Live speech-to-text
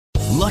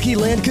Lucky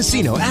Land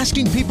Casino,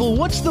 asking people,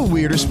 what's the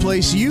weirdest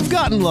place you've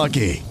gotten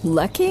lucky?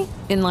 Lucky?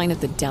 In line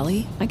at the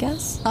deli, I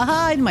guess?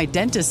 Aha, in my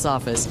dentist's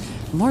office.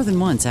 More than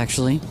once,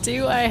 actually.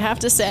 Do I have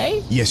to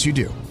say? Yes, you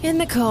do. In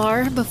the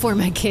car before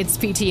my kids'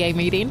 PTA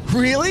meeting.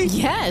 Really?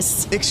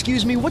 Yes.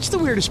 Excuse me, what's the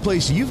weirdest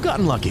place you've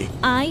gotten lucky?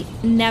 I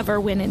never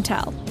win and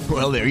tell.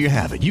 Well, there you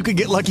have it. You can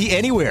get lucky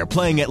anywhere,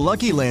 playing at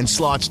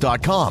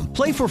LuckyLandSlots.com.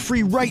 Play for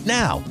free right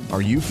now.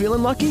 Are you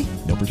feeling lucky?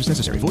 No purchase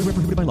necessary. Void where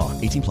prohibited by law.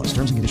 18 plus.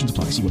 Terms and conditions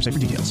apply. See website for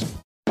details.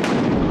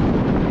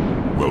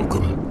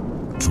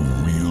 Welcome to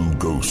Real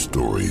Ghost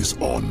Stories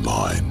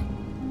Online.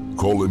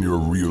 Call in your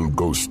real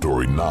ghost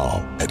story now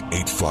at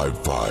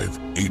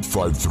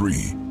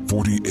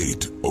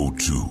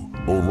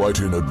 855-853-4802 or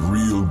write in at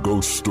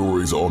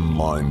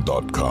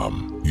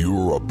realghoststoriesonline.com.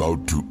 You're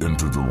about to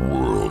enter the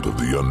world of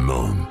the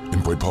unknown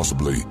and quite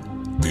possibly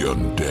the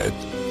undead.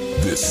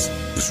 This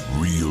is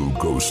Real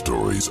Ghost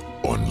Stories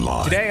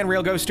Online. Today on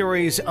Real Ghost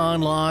Stories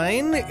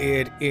Online,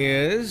 it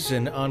is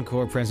an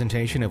encore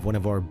presentation of one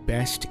of our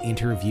best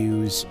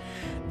interviews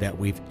that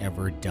we've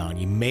ever done.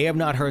 You may have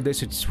not heard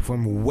this. It's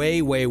from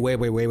way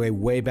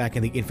back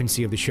in the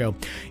infancy of the show.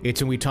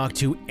 It's when we talked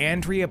to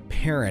Andrea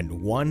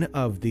Perron, one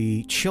of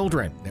the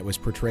children that was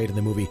portrayed in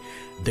the movie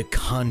The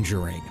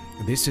Conjuring.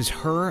 This is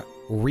her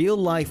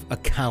real-life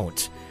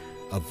account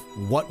of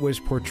what was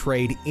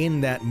portrayed in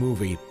that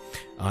movie,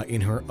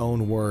 in her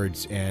own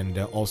words, and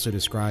also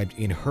described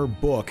in her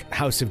book,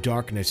 House of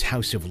Darkness,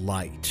 House of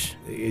Light.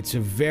 It's a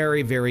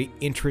very, very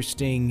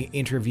interesting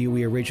interview.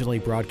 We originally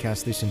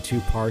broadcast this in 2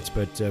 parts,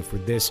 but for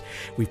this,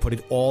 we put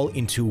it all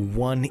into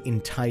one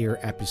entire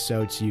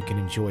episode so you can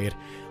enjoy it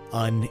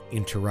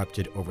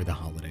uninterrupted over the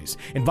holidays.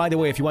 And by the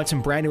way, if you want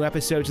some brand new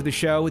episodes of the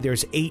show,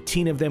 there's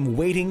 18 of them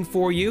waiting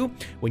for you.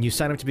 When you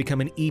sign up to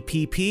become an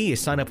EPP, you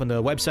sign up on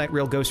the website,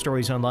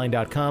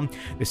 realghoststoriesonline.com.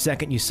 The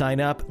second you sign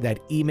up,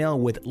 that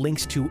email with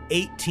links to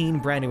 18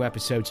 brand new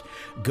episodes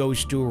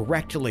goes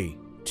directly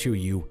to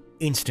you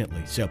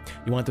instantly. So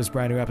you want those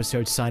brand new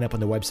episodes, sign up on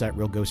the website,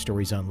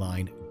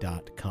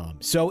 realghoststoriesonline.com.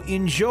 So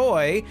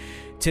enjoy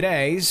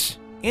today's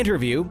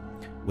interview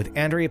with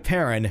Andrea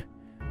Perron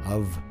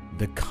of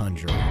The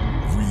Conjuring.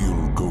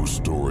 Real Ghost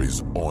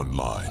Stories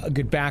Online. A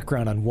good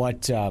background on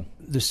what the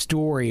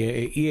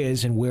story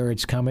is and where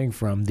it's coming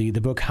from. The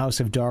book House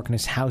of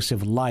Darkness, House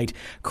of Light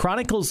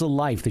chronicles the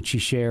life that she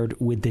shared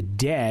with the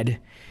dead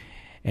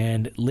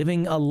and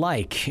living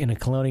alike in a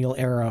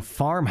colonial-era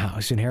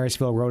farmhouse in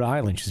Harrisville, Rhode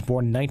Island. She was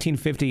born in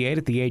 1958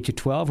 at the age of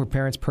 12. Her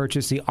parents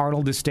purchased the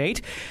Arnold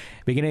estate,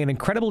 beginning an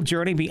incredible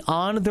journey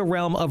beyond the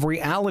realm of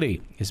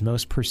reality, as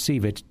most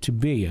perceive it to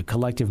be. A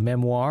collective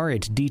memoir,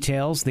 it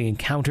details the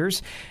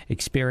encounters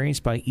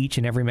experienced by each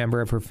and every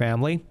member of her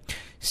family.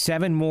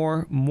 7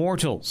 more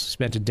mortals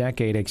spent a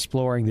decade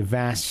exploring the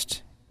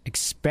vast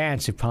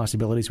expanse of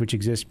possibilities which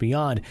exist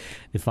beyond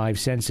the 5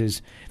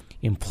 senses,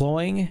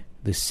 employing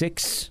the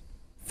 6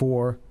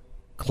 for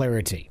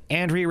clarity.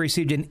 Andrea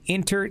received an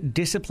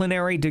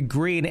interdisciplinary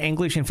degree in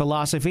English and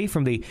philosophy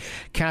from the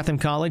Chatham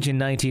College in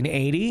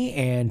 1980,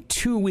 and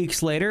 2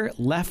 weeks later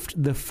left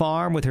the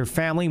farm with her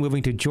family,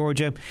 moving to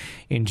Georgia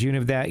in June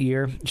of that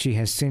year. She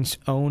has since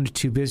owned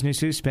 2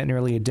 businesses, spent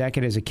nearly a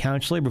decade as a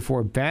counselor before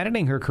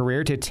abandoning her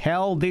career to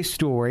tell this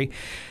story,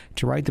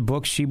 to write the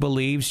book she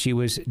believes she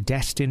was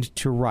destined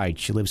to write.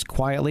 She lives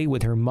quietly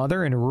with her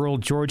mother in rural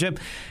Georgia,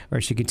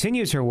 where she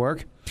continues her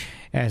work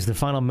as the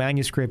final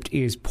manuscript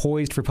is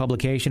poised for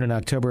publication in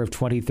October of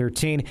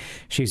 2013.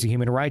 She's a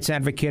human rights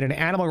advocate, an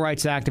animal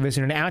rights activist,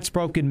 and an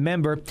outspoken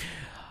member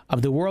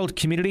of the world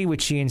community,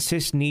 which she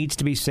insists needs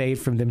to be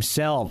saved from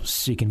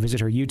themselves. You can visit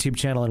her YouTube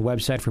channel and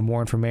website for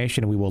more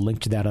information, and we will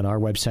link to that on our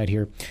website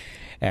here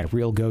at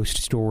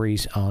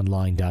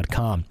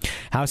realghoststoriesonline.com.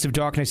 House of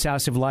Darkness,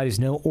 House of Light is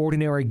no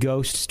ordinary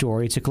ghost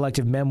story. It's a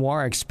collective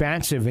memoir,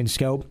 expansive in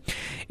scope.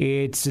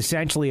 It's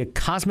essentially a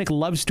cosmic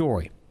love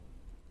story.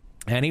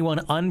 Anyone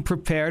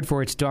unprepared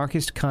for its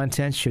darkest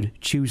contents should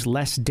choose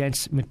less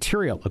dense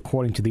material,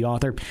 according to the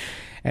author,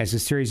 as a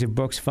series of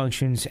books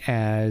functions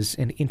as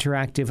an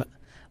interactive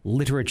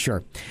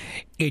literature.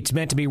 It's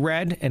meant to be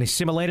read and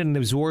assimilated and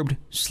absorbed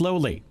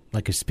slowly,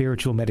 like a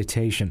spiritual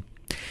meditation.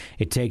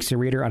 It takes the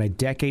reader on a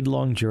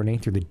decade-long journey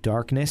through the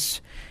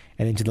darkness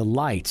and into the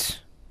light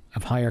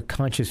of higher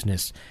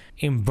consciousness,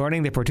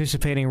 imbuing the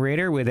participating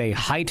reader with a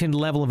heightened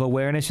level of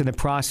awareness in the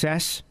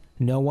process.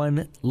 No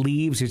one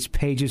leaves its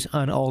pages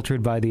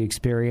unaltered by the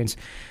experience,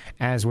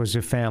 as was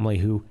the family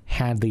who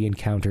had the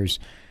encounters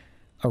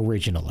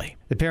originally.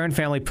 The Perron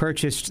family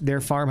purchased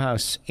their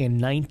farmhouse in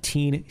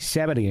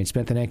 1970 and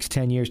spent the next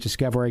 10 years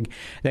discovering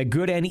that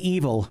good and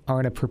evil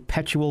are in a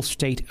perpetual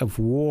state of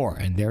war,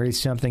 and there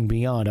is something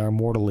beyond our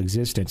mortal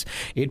existence.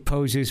 It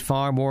poses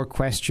far more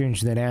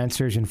questions than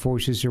answers and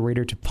forces the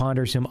reader to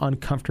ponder some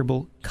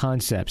uncomfortable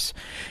concepts.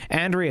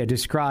 Andrea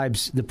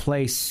describes the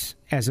place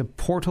as a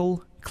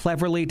portal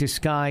cleverly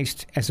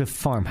disguised as a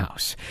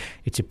farmhouse.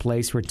 It's a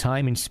place where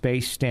time and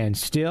space stand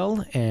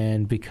still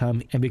and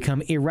become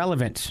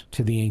irrelevant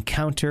to the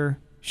encounter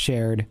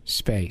shared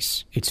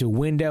space. It's a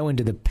window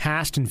into the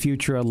past and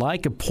future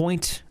alike, a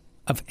point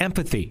of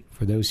empathy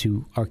for those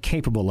who are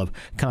capable of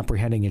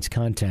comprehending its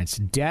contents.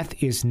 Death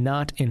is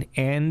not an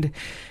end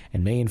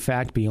and may in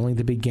fact be only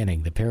the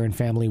beginning. The Perron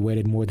family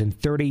waited more than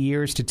 30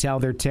 years to tell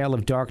their tale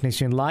of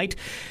darkness and light.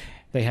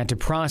 They had to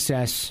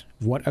process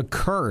what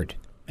occurred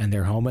in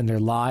their home and their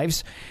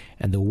lives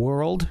and the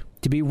world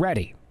to be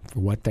ready for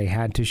what they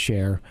had to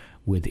share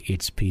with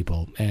its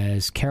people.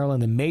 As Carolyn,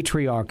 the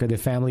matriarch of the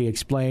family,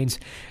 explains,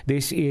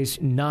 this is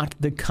not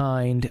the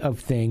kind of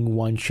thing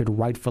one should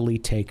rightfully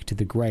take to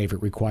the grave.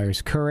 It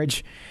requires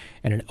courage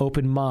and an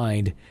open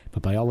mind,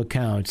 but by all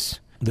accounts,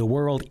 the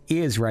world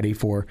is ready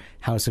for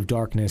House of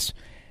Darkness,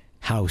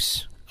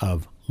 House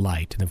of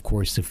Light. And of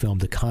course, the film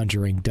The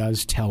Conjuring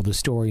does tell the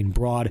story in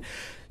broad,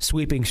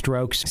 sweeping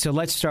strokes. So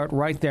let's start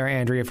right there,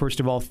 Andrea.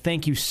 First of all,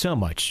 thank you so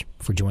much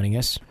for joining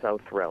us. So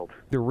thrilled.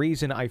 The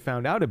reason I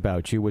found out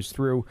about you was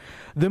through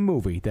the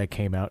movie that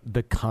came out,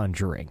 The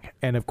Conjuring.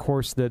 And of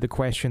course, the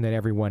question that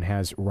everyone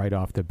has right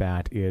off the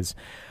bat is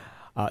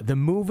the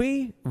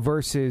movie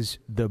versus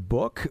the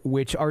book,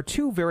 which are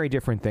two very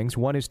different things.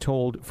 One is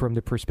told from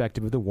the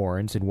perspective of the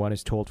Warrens, and one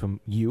is told from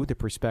you, the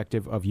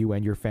perspective of you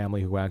and your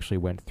family who actually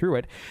went through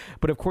it.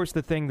 But of course,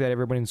 the thing that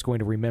everyone's going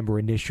to remember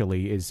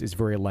initially is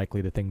very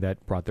likely the thing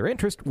that brought their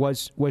interest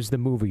was the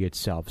movie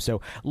itself. So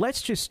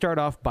let's just start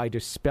off by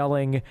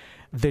dispelling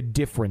the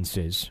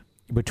differences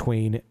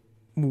between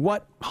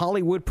what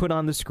Hollywood put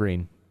on the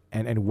screen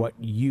and what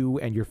you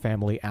and your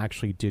family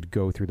actually did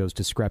go through, those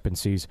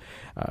discrepancies,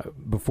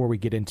 before we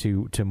get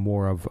into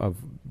more of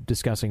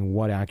discussing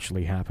what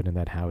actually happened in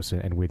that house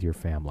and with your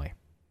family.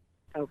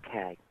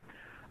 Okay.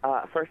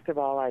 First of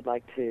all, I'd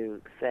like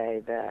to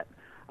say that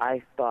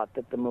I thought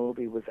that the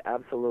movie was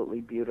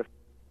absolutely beautiful.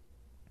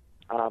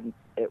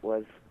 It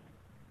was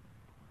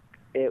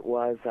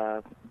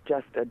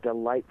just a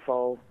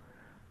delightful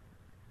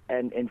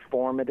and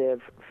informative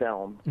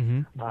film.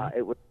 Mm-hmm.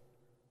 It was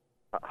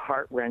a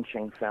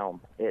heart-wrenching film.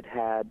 It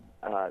had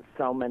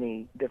so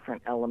many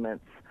different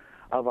elements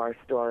of our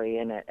story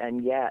in it,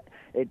 and yet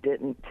it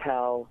didn't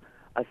tell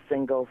a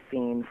single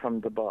scene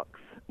from the books,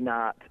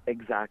 not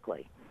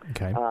exactly.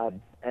 Okay.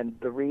 And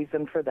the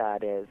reason for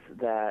that is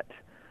that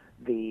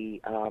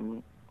the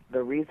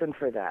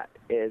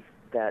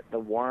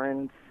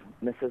Warrens,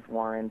 Mrs.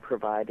 Warren,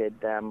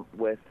 provided them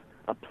with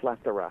a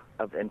plethora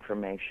of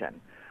information.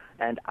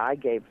 And I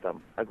gave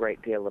them a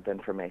great deal of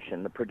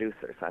information, the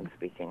producers I'm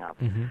speaking of.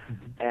 Mm-hmm.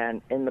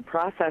 And in the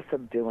process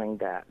of doing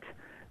that,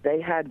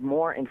 they had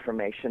more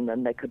information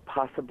than they could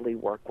possibly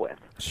work with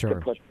to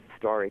put the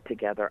story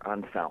together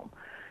on film.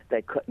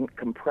 They couldn't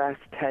compress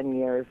 10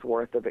 years'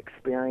 worth of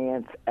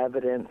experience,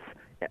 evidence,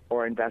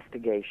 or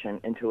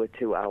investigation into a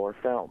 2-hour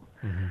film.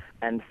 Mm-hmm.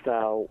 And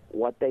so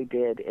what they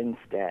did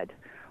instead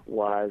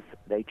was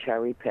they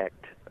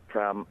cherry-picked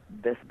from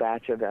this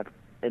batch of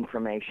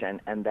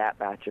information and that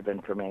batch of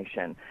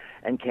information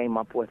and came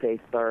up with a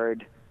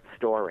third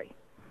story.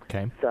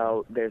 Okay.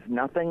 So there's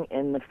nothing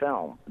in the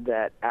film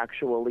that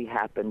actually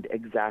happened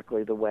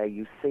exactly the way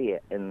you see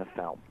it in the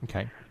film.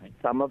 Okay.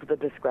 Some of the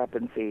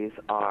discrepancies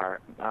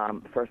are,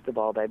 first of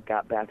all, they've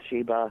got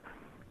Bathsheba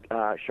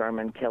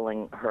Sherman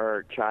killing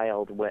her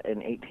child in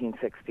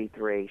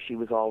 1863. She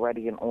was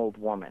already an old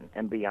woman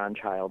and beyond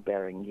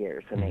childbearing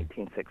years in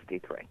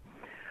 1863.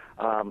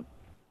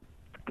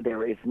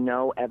 There is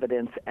no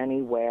evidence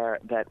anywhere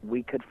that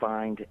we could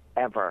find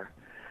ever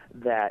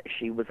that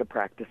she was a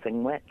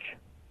practicing witch.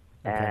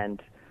 Okay.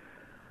 And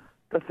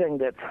the thing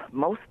that's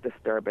most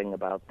disturbing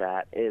about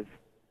that is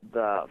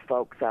the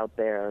folks out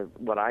there,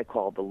 what I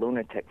call the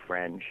lunatic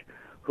fringe,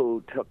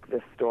 who took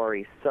this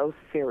story so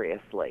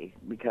seriously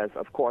because,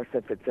 of course,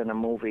 if it's in a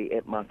movie,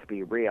 it must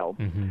be real,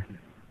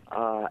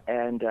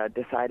 and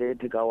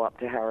decided to go up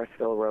to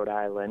Harrisville, Rhode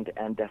Island,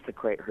 and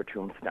desecrate her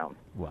tombstone.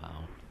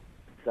 Wow.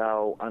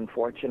 So,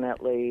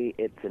 unfortunately,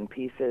 it's in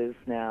pieces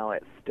now.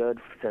 It stood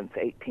since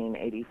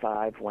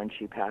 1885 when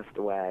she passed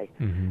away,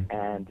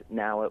 and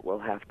now it will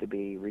have to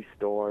be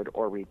restored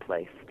or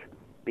replaced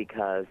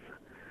because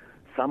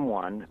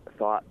someone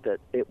thought that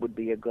it would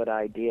be a good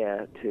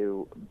idea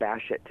to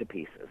bash it to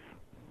pieces.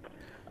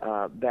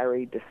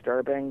 Very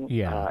disturbing.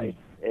 Yeah.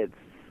 It's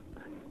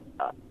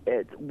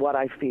what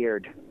I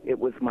feared. It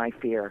was my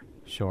fear.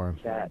 Sure.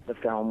 That the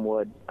film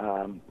would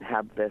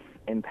have this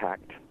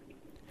impact.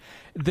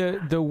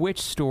 The witch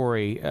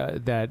story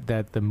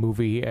that the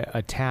movie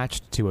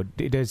attached to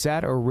it, does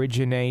that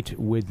originate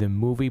with the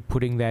movie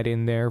putting that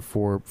in there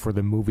for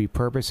the movie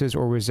purposes,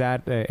 or was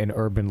that an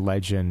urban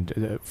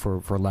legend,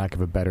 for lack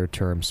of a better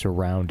term,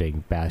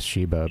 surrounding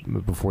Bathsheba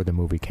before the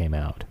movie came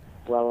out?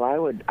 Well, I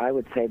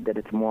would say that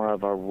it's more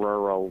of a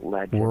rural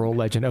legend. Rural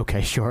legend,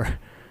 okay, sure.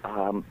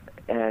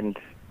 And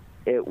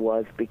it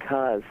was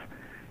because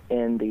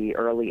in the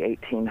early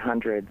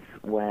 1800s,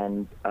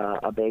 when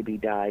a baby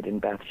died in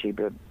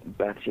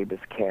Bathsheba's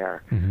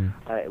care,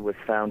 it was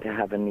found to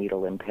have a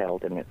needle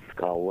impaled in its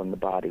skull when the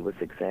body was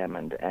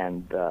examined,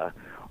 and the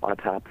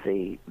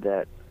autopsy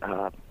that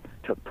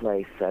took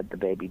place said the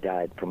baby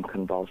died from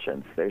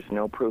convulsions. There's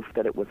no proof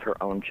that it was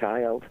her own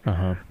child,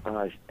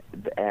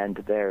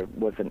 and there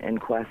was an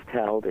inquest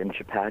held in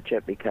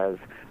Chepachet because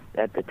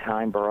At the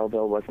time,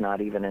 Burrillville was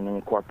not even an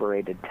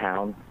incorporated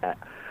town.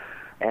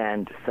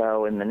 And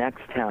so in the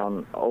next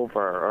town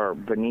over or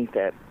beneath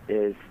it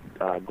is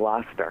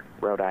Gloucester,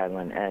 Rhode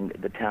Island, and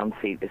the town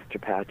seat is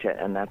Chepachet,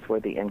 and that's where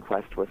the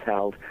inquest was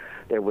held.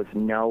 There was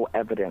no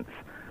evidence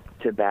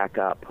to back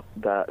up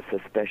the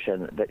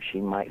suspicion that she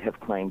might have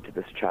claimed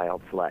this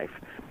child's life.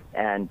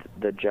 And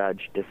the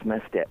judge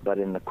dismissed it. But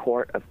in the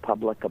court of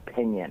public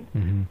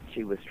opinion,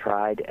 she was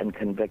tried and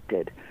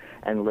convicted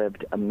and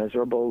lived a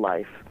miserable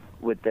life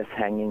with this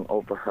hanging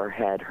over her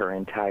head her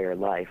entire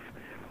life.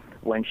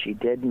 When she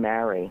did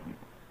marry,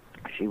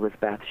 she was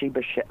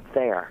Bathsheba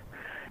Thayer.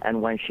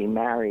 And when she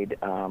married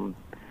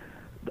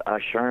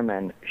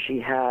Sherman, she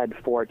had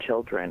 4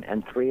 children,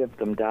 and 3 of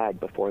them died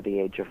before the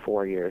age of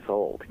 4 years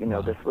old. You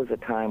know, this was a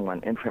time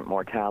when infant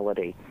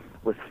mortality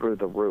was through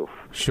the roof.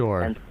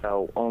 Sure. And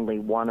so only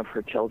 1 of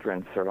her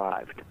children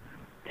survived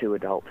to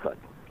adulthood.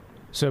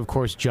 So, of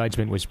course,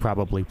 judgment was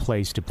probably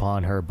placed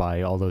upon her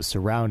by all those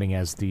surrounding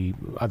as the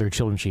other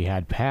children she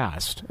had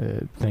passed,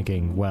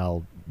 thinking,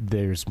 well,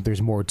 there's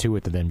more to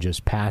it than them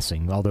just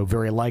passing, although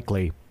very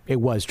likely it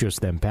was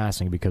just them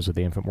passing because of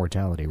the infant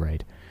mortality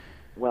rate.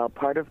 Well,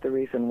 part of the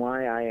reason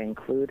why I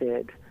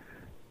included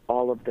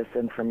all of this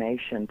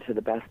information to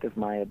the best of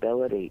my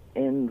ability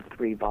in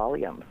 3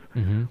 volumes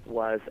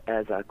was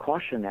as a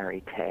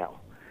cautionary tale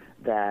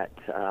that,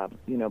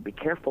 be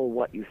careful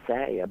what you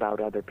say about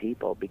other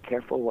people. Be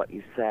careful what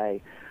you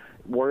say.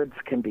 Words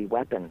can be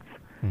weapons,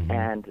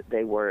 and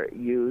they were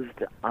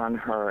used on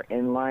her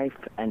in life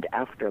and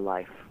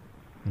afterlife.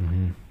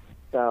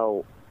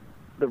 So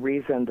the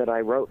reason that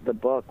I wrote the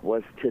book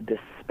was to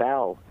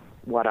dispel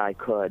what I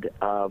could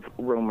of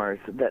rumors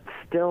that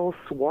still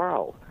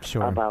swirl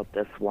about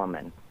this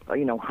woman,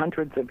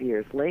 hundreds of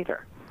years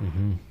later.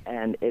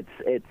 And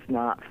it's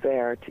not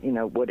fair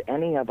to, would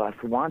any of us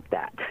want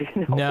that?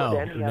 No, would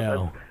any of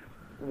us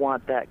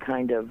want that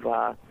kind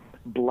of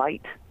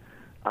blight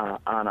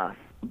on us?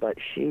 But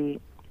she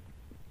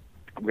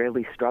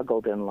really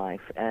struggled in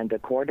life. And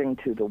according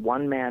to the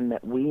one man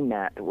that we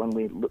met when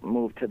we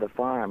moved to the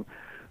farm,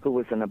 who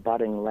was an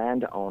abutting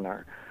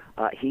landowner,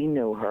 he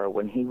knew her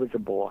when he was a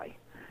boy.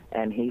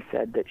 And he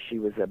said that she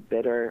was a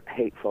bitter,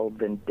 hateful,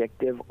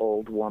 vindictive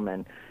old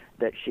woman,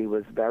 that she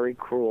was very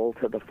cruel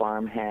to the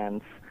farm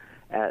hands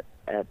at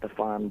the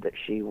farm, that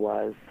she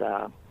was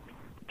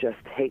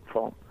just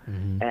hateful.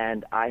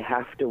 And I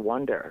have to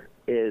wonder,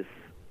 is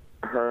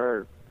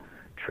her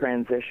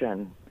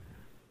transition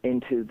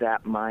into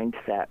that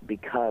mindset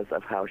because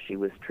of how she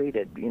was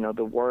treated?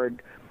 The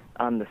word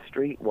on the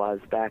street was,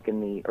 back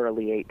in the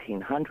early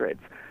 1800s,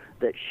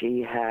 that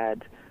she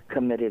had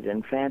committed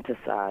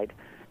infanticide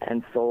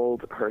and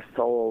sold her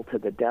soul to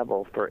the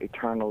devil for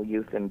eternal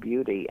youth and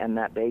beauty, and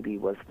that baby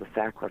was the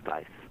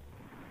sacrifice.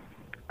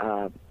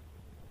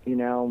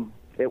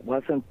 It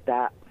wasn't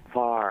that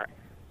far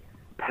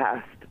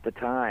past the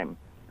time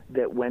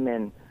that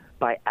women,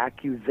 by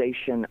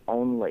accusation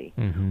only,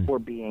 were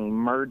being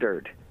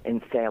murdered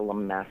in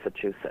Salem,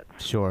 Massachusetts.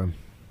 Sure.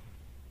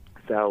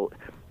 So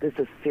this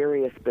is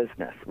serious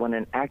business when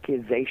an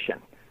accusation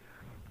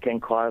can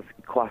cost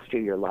you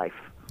your life.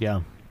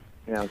 Yeah.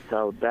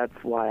 So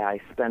that's why I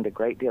spend a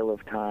great deal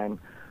of time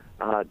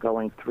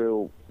going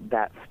through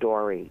that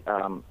story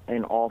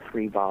in all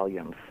 3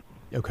 volumes.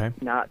 Okay.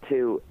 Not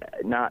to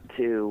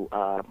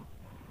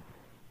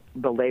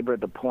belabor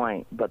the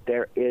point, but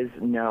there is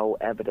no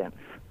evidence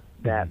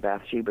that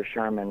Bathsheba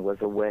Sherman was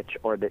a witch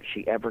or that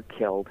she ever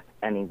killed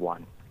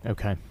anyone.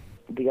 Okay.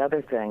 The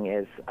other thing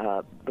is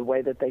the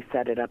way that they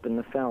set it up in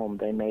the film.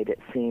 They made it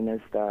seem as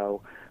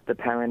though the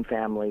Perrin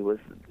family was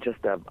just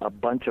a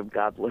bunch of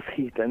godless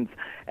heathens,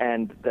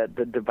 and that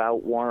the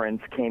devout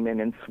Warrens came in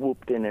and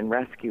swooped in and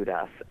rescued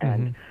us.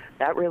 And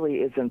that really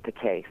isn't the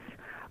case.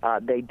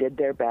 They did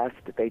their best.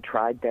 They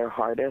tried their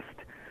hardest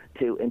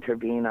to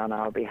intervene on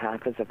our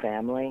behalf as a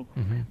family,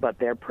 but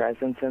their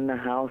presence in the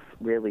house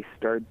really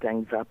stirred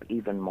things up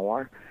even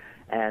more.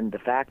 And the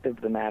fact of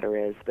the matter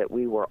is that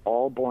we were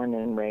all born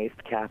and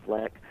raised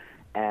Catholic,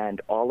 and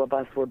all of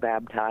us were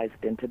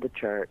baptized into the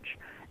church,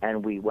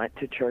 and we went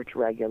to church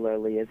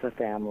regularly as a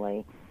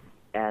family,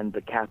 and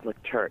the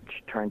Catholic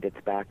Church turned its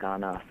back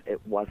on us.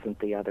 It wasn't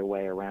the other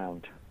way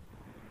around.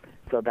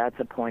 So that's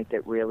a point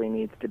that really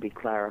needs to be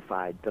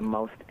clarified. The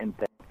most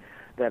important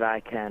that I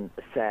can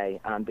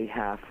say on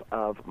behalf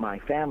of my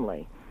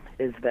family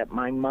is that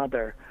my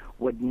mother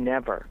would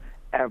never,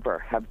 ever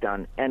have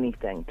done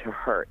anything to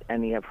hurt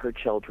any of her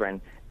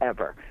children,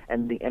 ever.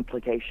 And the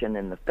implication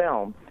in the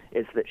film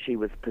is that she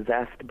was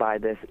possessed by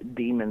this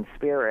demon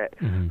spirit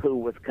who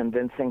was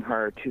convincing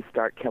her to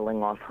start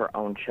killing off her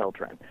own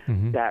children.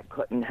 That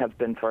couldn't have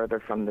been further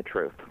from the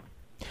truth.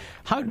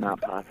 Not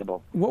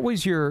possible. What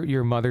was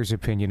your mother's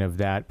opinion of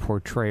that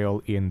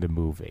portrayal in the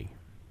movie?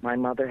 My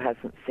mother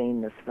hasn't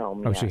seen this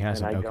film yet, she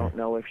hasn't? And I Okay. don't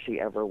know if she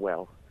ever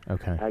will.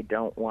 Okay. I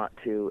don't want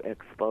to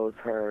expose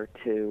her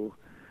to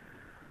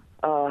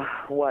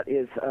what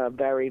is a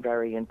very,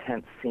 very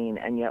intense scene,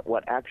 and yet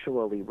what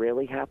actually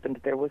really happened,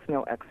 there was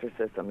no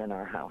exorcism in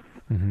our house.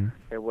 Mm-hmm.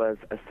 There was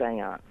a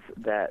seance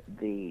that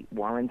the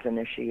Warrens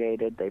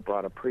initiated. They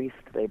brought a priest,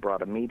 they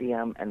brought a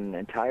medium, and an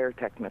entire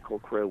technical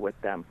crew with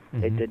them.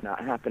 Mm-hmm. It did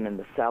not happen in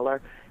the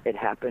cellar. It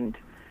happened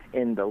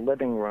in the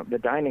living room, the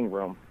dining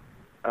room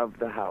of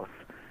the house,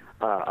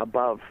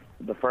 above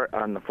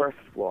on the first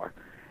floor.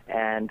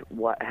 And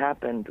what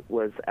happened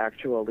was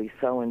actually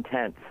so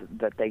intense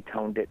that they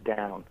toned it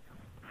down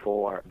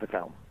for the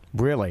film.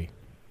 Really?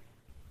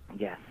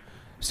 Yes.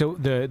 So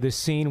the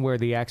scene where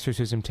the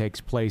exorcism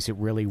takes place, it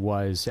really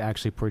was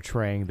actually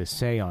portraying the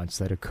seance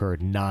that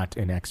occurred, not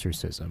an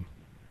exorcism.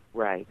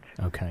 Right.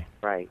 Okay.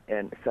 Right.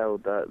 And so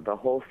the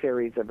whole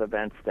series of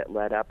events that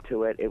led up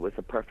to it, it was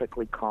a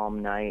perfectly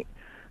calm night.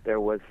 There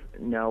was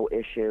no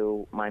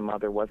issue. My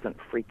mother wasn't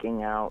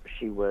freaking out.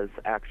 She was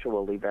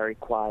actually very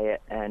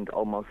quiet and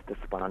almost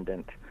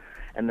despondent.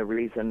 And the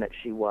reason that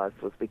she was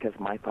because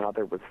my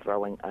father was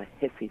throwing a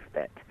hissy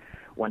fit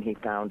when he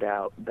found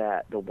out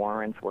that the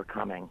Warrens were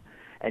coming.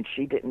 And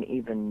she didn't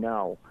even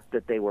know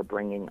that they were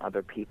bringing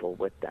other people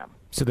with them.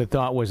 So the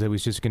thought was it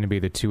was just going to be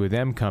the two of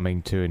them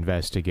coming to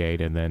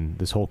investigate, and then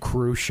this whole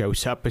crew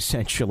shows up,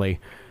 essentially.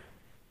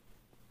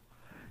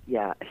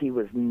 Yeah, he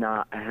was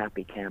not a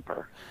happy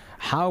camper.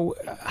 How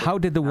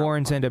did the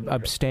Warrens end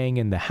up staying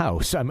in the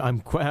house?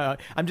 I'm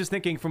just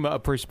thinking from a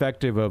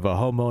perspective of a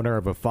homeowner,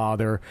 of a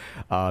father,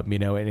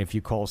 and if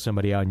you call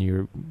somebody out and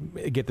you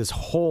get this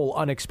whole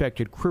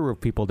unexpected crew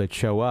of people that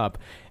show up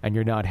and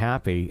you're not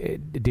happy,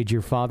 did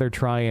your father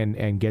try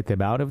and get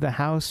them out of the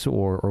house,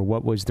 or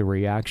what was the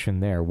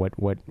reaction there?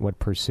 What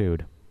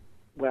pursued?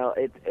 Well,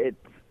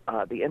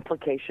 the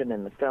implication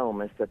in the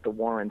film is that the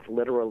Warrens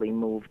literally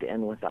moved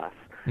in with us.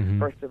 Mm-hmm.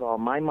 First of all,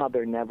 my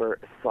mother never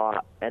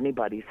sought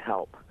anybody's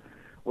help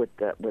with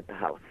the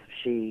house.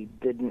 She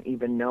didn't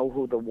even know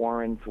who the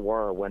Warrens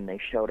were when they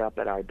showed up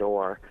at our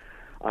door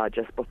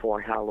just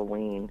before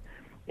Halloween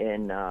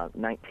in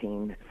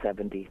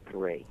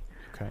 1973.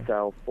 Okay.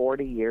 So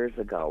 40 years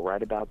ago,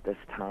 right about this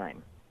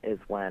time, is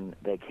when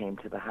they came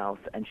to the house,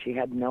 and she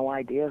had no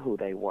idea who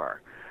they were.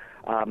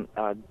 A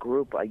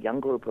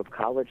young group of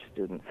college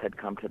students had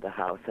come to the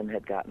house and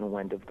had gotten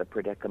wind of the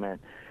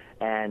predicament.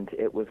 And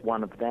it was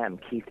one of them,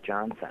 Keith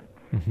Johnson,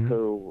 mm-hmm.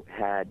 who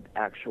had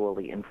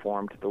actually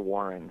informed the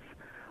Warrens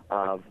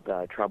of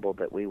the trouble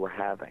that we were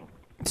having.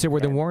 So were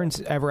the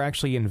Warrens ever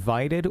actually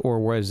invited, or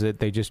was it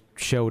they just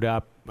showed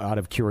up out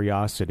of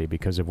curiosity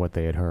because of what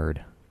they had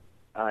heard?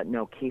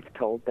 No, Keith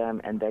told them,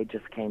 and they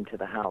just came to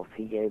the house.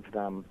 He gave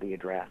them the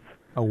address.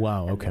 Oh,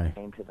 wow, and okay.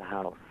 They came to the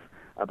house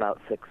about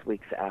 6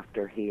 weeks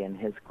after he and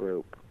his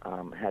group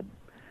had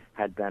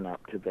been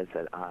up to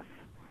visit us.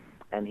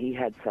 And he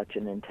had such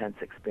an intense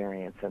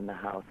experience in the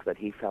house that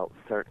he felt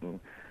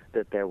certain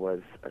that there was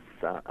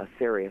a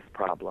serious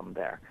problem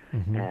there.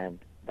 Mm-hmm. And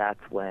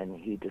that's when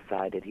he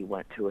decided he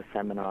went to a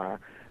seminar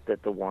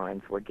that the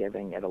Warrens were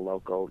giving at a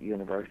local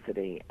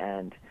university,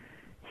 and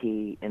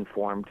he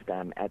informed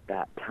them at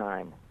that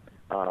time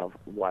of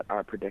what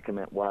our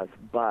predicament was.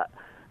 But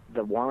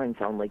the Warrens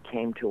only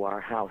came to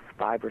our house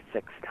 5 or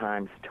 6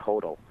 times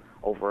total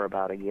over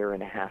about a 1.5 year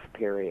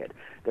period.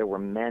 There were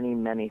many,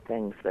 many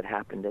things that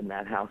happened in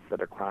that house that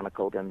are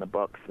chronicled in the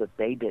books that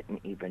they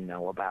didn't even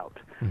know about,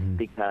 mm-hmm.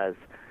 because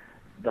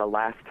the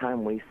last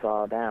time we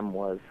saw them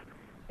was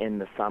in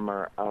the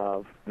summer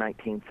of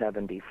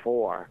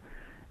 1974,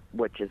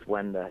 which is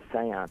when the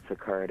seance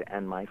occurred,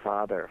 and my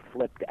father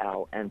flipped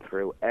out and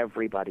threw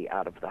everybody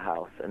out of the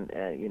house, and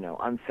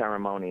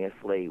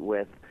unceremoniously,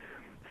 with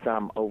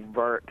some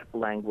overt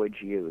language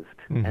used,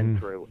 mm-hmm. and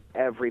threw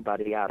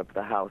everybody out of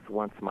the house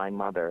once my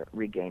mother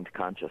regained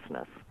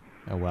consciousness.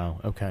 Oh, wow.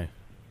 Okay.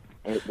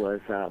 It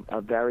was a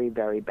very,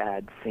 very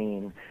bad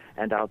scene,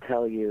 and I'll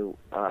tell you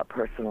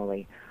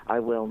personally, I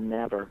will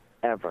never,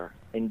 ever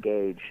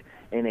engage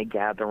in a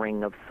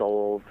gathering of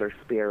souls or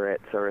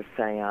spirits or a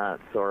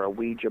seance or a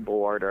Ouija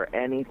board or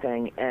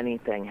anything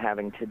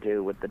having to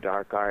do with the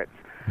dark arts,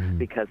 mm-hmm.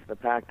 because the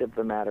fact of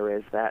the matter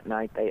is that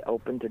night they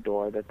opened a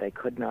door that they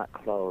could not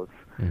close.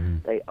 Mm-hmm.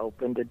 They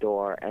opened a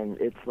door, and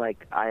it's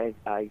like I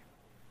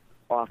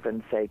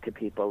often say to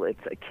people, it's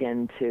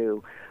akin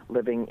to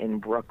living in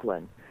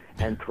Brooklyn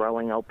and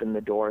throwing open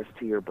the doors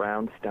to your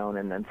brownstone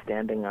and then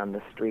standing on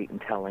the street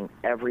and telling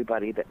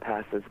everybody that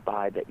passes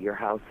by that your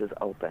house is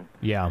open.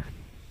 Yeah.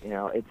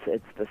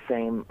 It's the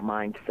same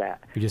mindset.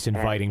 You're just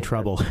inviting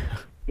trouble.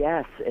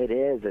 Yes, it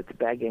is. It's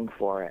begging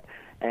for it.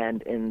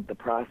 And in the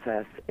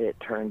process, it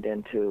turned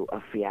into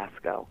a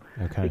fiasco,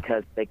 okay.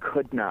 because they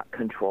could not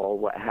control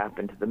what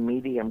happened. The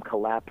medium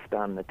collapsed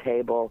on the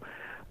table.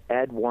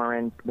 Ed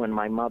Warren, when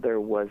my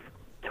mother was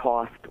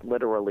tossed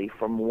literally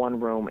from one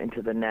room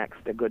into the next,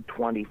 a good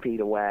 20 feet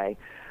away,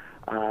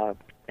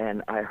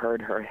 and I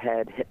heard her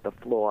head hit the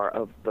floor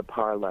of the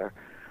parlor,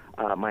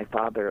 my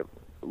father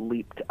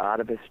leaped out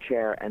of his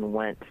chair and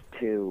went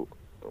to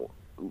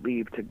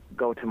leave to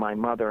go to my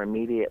mother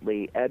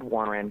immediately. Ed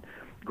Warren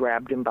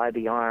grabbed him by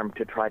the arm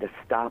to try to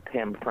stop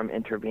him from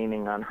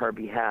intervening on her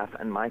behalf,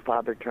 and my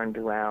father turned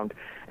around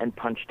and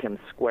punched him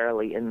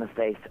squarely in the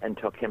face and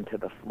took him to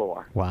the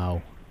floor.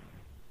 Wow.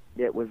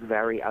 It was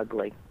very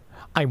ugly.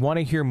 I want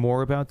to hear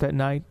more about that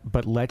night,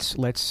 but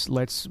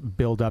let's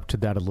build up to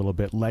that a little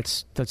bit.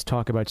 Let's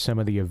talk about some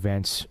of the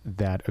events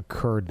that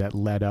occurred that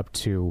led up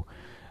to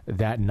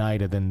that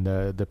night and then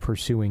the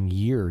pursuing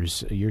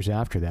years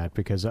after that,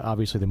 because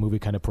obviously the movie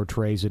kind of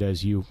portrays it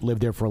as you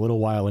lived there for a little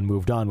while and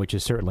moved on, which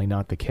is certainly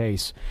not the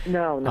case.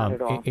 No, not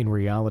at all. In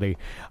reality.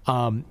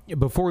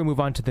 Before we move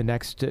on to the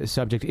next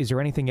subject, is there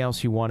anything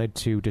else you wanted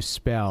to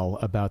dispel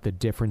about the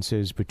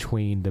differences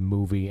between the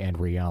movie and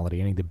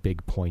reality? Any of the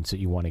big points that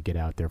you want to get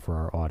out there for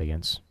our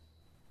audience?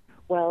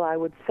 Well, I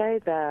would say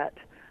that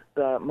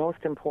the most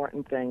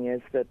important thing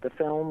is that the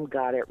film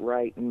got it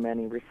right in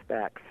many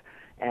respects.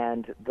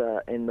 And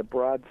in the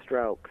broad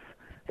strokes,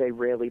 they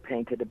really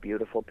painted a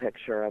beautiful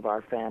picture of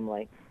our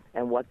family.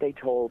 And what they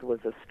told was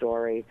a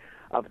story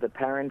of the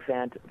Perrin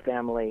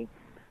family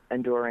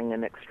enduring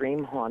an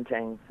extreme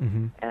haunting,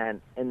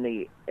 and in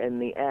the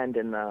end,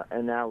 in the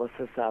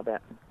analysis of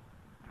it,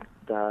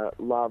 the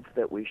love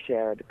that we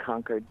shared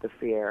conquered the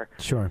fear,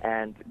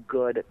 and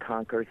good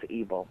conquers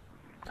evil.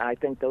 I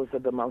think those are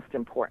the most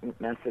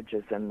important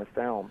messages in the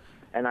film.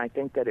 And I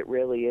think that it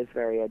really is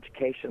very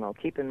educational.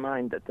 Keep in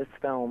mind that this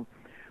film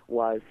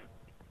was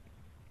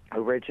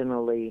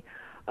originally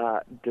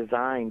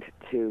designed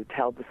to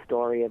tell the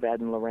story of Ed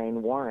and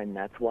Lorraine Warren.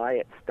 That's why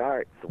it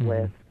starts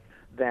with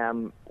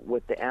them,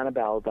 with the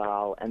Annabelle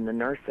doll and the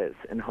nurses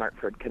in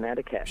Hartford,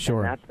 Connecticut.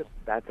 Sure. And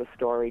that's a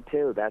story,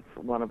 too. That's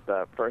one of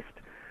the first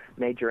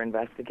major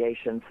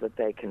investigations that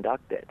they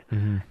conducted.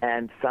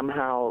 And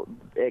somehow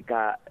it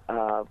got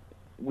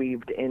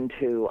weaved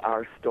into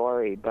our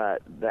story,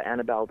 but the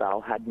Annabelle doll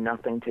had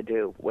nothing to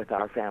do with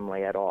our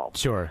family at all.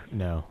 Sure,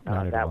 no, not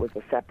at all. That was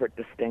a separate,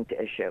 distinct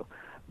issue.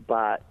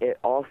 But it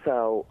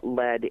also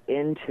led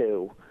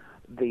into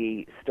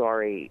the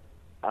story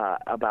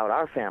about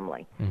our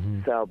family.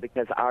 So,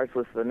 because ours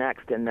was the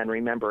next, and then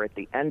remember at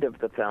the end of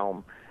the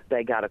film,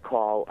 they got a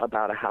call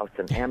about a house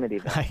in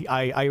Amityville.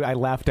 I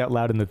laughed out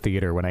loud in the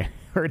theater when I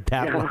heard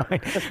that line.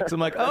 So I'm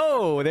like,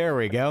 oh, there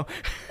we go.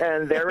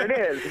 And there it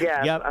is,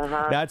 yes. Yep,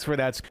 that's where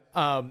that's...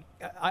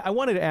 I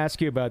wanted to ask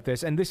you about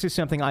this, and this is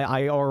something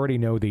I already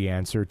know the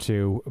answer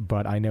to,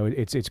 but I know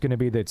it's going to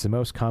be that's the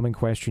most common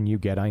question you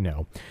get, I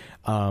know.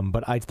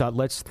 But I thought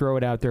let's throw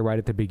it out there right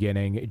at the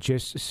beginning,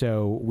 just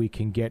so we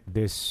can get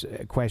this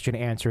question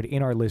answered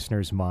in our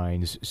listeners'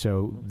 minds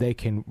so they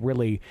can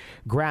really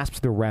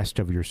grasp the rest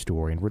of your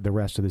story and the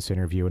rest of this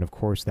interview. And, of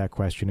course, that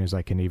question is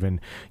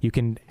you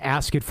can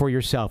ask it for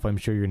yourself, I'm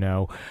sure you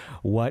know.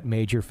 What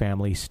made your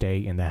family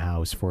stay in the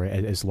house for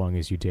as long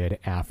as you did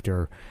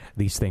after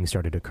these things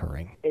started occurring?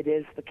 It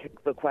is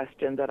the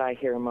question that I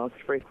hear most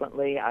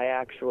frequently. I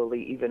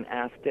actually even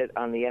asked it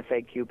on the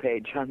FAQ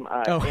page.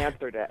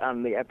 Answered it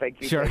on the FAQ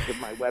page of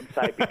my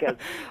website because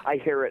I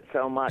hear it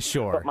so much.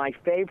 Sure. But my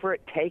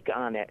favorite take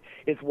on it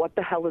is, what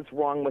the hell is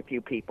wrong with you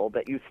people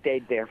that you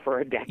stayed there for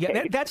a decade?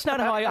 Yeah, that's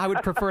not how I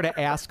would prefer to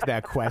ask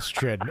that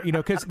question,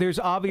 because there's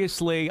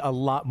obviously a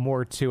lot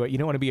more to it. You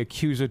don't want to be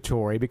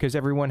accusatory because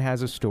everyone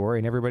has a story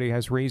and everybody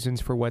has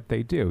reasons for what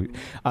they do.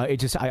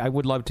 I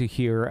would love to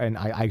hear, and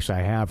I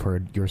have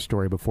heard your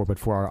story before, but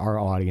for our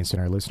audience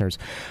and our listeners,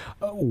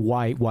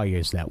 why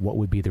is that? What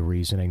would be the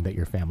reasoning that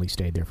your family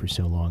stayed there for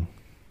so long?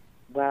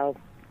 Well,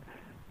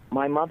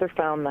 my mother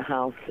found the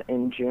house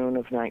in June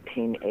of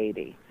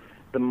 1980.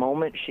 The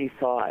moment she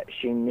saw it,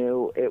 she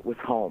knew it was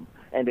home,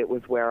 and it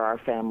was where our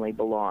family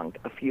belonged.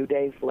 A few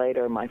days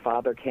later, my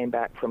father came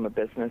back from a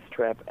business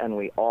trip, and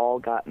we all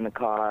got in the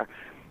car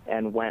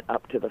and went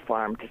up to the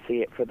farm to see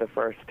it for the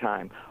first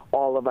time.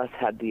 All of us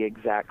had the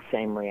exact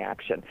same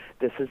reaction.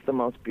 This is the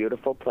most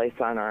beautiful place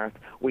on earth.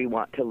 We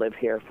want to live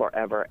here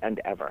forever and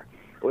ever.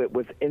 It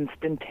was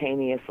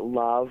instantaneous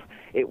love.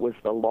 It was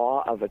the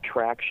law of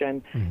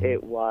attraction. There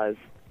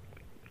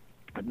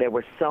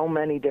were so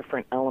many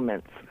different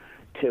elements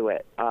to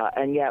it.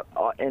 And yet,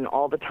 in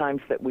all the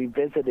times that we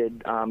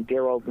visited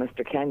dear old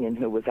Mr. Kenyon,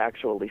 who was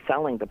actually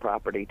selling the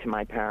property to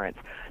my parents,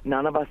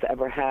 none of us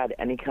ever had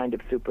any kind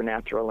of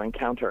supernatural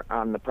encounter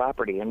on the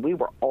property, and we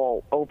were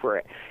all over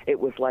it.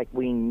 It was like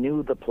we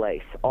knew the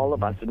place. All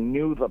of us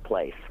knew the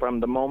place from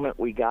the moment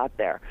we got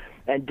there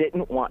and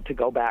didn't want to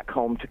go back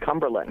home to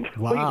Cumberland.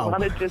 Wow. We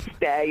wanted to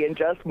stay and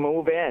just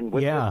move in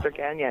with Mr.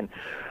 Kenyon.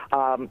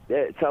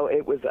 So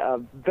it was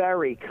a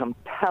very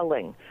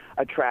compelling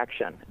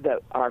attraction that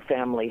our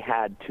family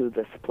had to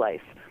this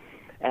place.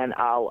 And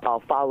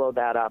I'll follow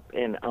that up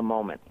in a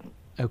moment.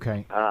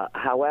 Okay.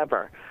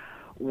 However,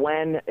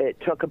 when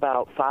it took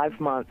about 5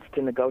 months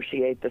to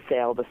negotiate the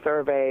sale, the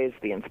surveys,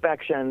 the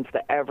inspections,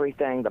 the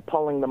everything, the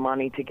pulling the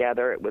money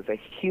together, it was a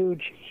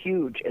huge,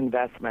 huge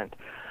investment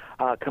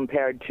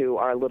compared to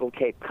our little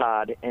Cape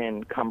Cod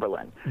in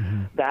Cumberland.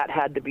 That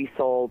had to be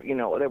sold.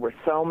 There were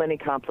so many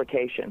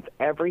complications.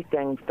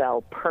 Everything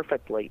fell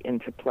perfectly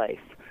into place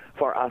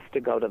for us to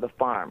go to the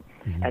farm.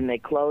 And they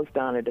closed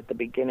on it at the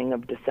beginning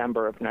of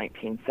December of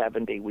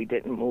 1970. We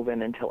didn't move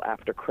in until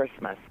after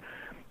Christmas.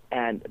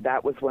 And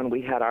that was when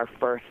we had our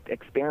first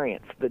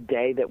experience. The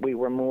day that we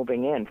were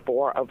moving in,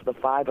 4 of the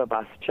 5 of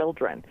us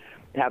children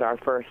had our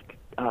first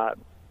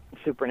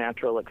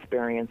supernatural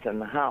experience in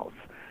the house.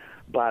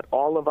 But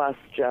all of us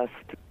just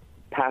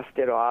passed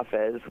it off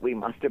as we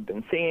must have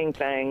been seeing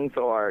things,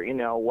 or,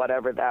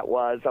 whatever that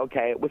was.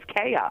 Okay, it was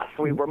chaos.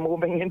 We were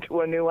moving into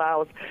a new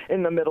house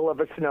in the middle of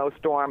a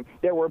snowstorm.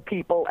 There were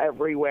people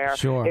everywhere.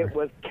 Sure. It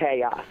was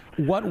chaos.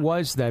 What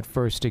was that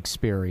first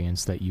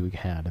experience that you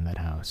had in that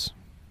house?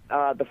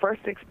 The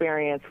first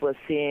experience was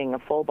seeing a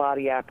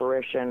full-body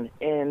apparition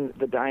in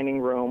the dining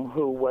room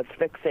who was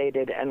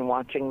fixated and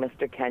watching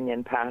Mr.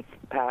 Kenyon pack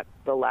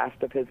the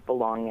last of his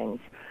belongings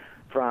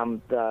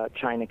from the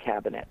china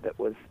cabinet that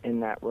was in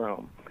that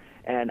room.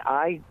 And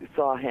I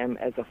saw him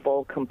as a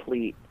full,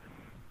 complete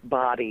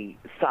body,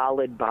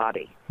 solid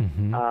body.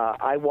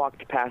 I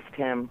walked past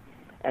him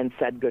and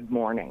said good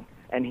morning,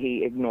 and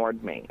he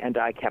ignored me, and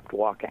I kept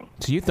walking.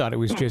 So you thought it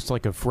was just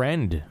like a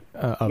friend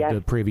of Yes.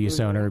 the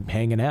previous owner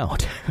hanging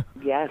out.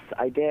 Yes,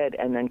 I did.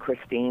 And then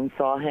Christine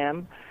saw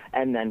him,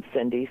 and then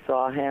Cindy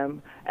saw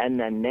him, and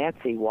then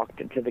Nancy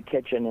walked into the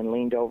kitchen and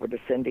leaned over to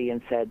Cindy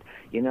and said,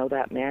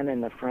 that man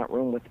in the front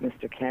room with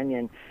Mr.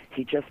 Kenyon,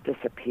 he just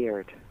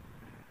disappeared.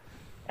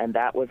 And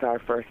that was our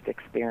first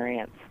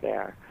experience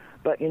there.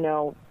 But,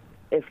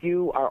 if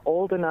you are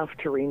old enough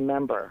to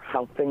remember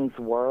how things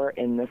were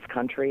in this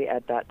country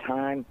at that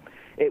time,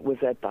 it was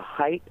at the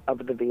height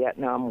of the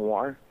Vietnam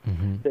War.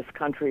 This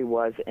country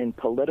was in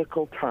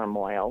political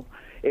turmoil.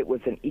 It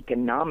was an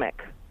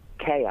economic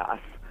chaos,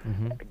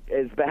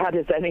 as bad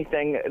as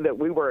anything that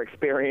we were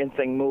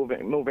experiencing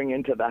moving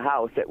into the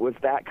house. It was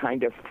that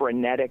kind of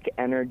frenetic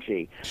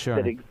energy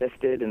that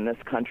existed in this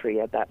country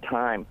at that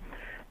time.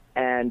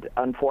 And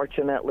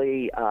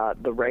unfortunately,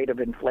 the rate of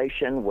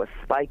inflation was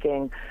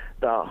spiking.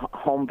 The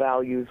home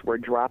values were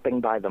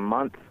dropping by the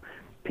month.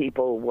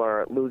 People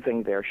were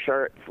losing their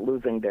shirts,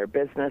 losing their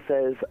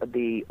businesses.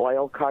 The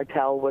oil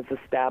cartel was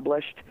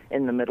established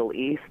in the Middle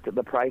East.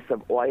 The price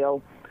of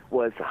oil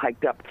was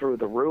hiked up through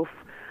the roof,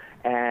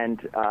 and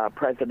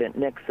President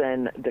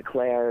Nixon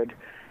declared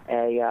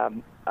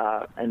an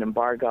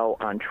embargo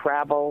on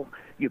travel.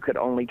 You could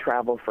only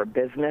travel for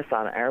business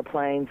on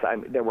airplanes.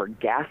 There were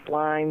gas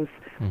lines.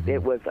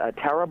 It was a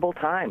terrible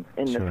time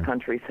in this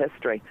country's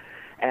history.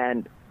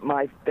 And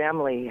my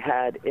family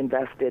had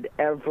invested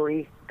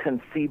every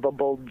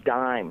conceivable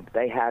dime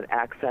they had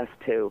access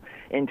to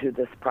into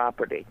this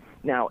property.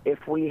 Now,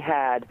 if we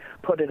had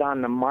put it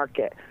on the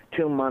market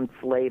 2 months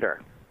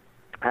later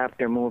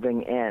after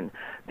moving in,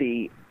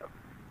 the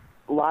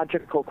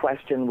logical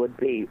question would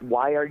be,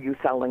 why are you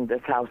selling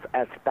this house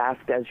as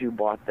fast as you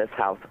bought this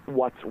house?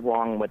 What's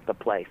wrong with the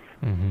place?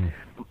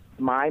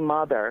 My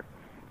mother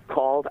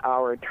called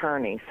our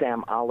attorney,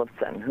 Sam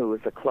Olofsson, who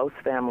is a close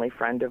family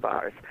friend of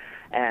ours,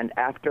 and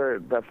after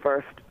the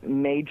first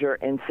major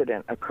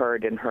incident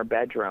occurred in her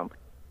bedroom,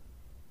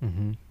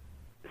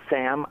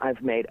 Sam,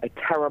 I've made a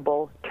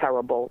terrible,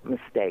 terrible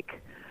mistake.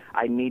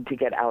 I need to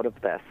get out of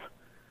this.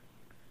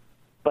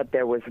 But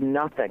there was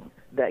nothing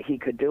that he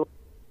could do.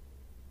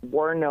 There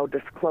were no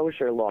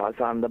disclosure laws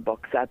on the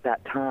books at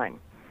that time.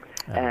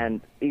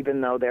 And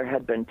even though there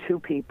had been 2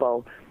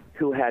 people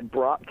who had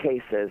brought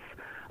cases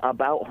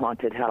about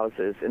haunted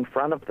houses in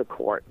front of the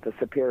court, the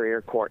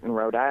Superior Court in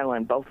Rhode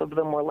Island, both of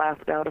them were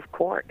laughed out of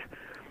court.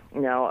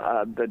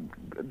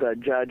 The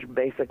judge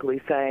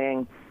basically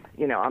saying,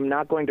 I'm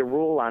not going to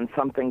rule on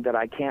something that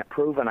I can't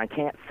prove and I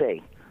can't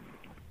see.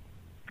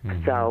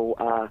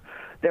 So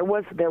there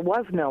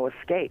was no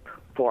escape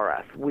for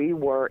us. We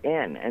were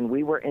in, and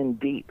we were in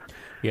deep.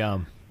 Yeah.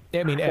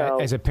 I mean,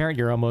 as a parent,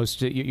 you're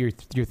almost you're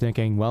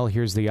thinking, well,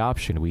 here's the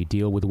option: we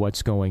deal with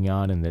what's going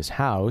on in this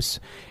house.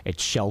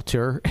 It's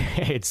shelter,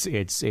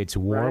 it's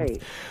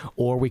warmth,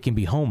 or we can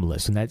be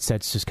homeless, and that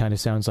just kind of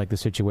sounds like the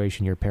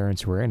situation your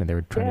parents were in, and they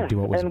were trying to do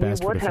what was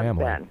best for the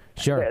family. Been.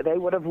 Sure, they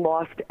would have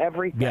lost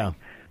everything. Yeah.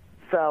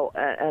 So,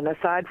 and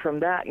aside from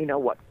that,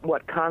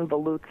 what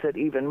convolutes it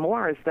even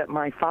more is that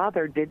my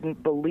father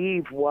didn't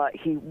believe what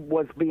he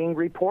was being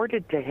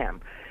reported to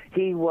him.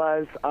 He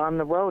was on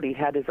the road. He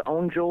had his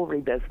own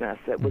jewelry business.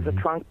 It was a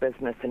trunk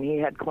business, and he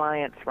had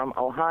clients from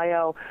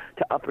Ohio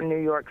to upper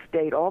New York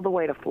State, all the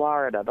way to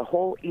Florida, the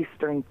whole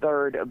eastern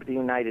third of the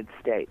United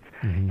States.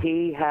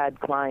 He had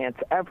clients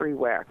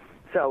everywhere.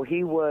 So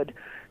he would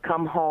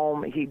come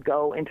home, he'd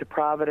go into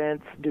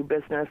Providence, do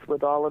business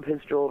with all of his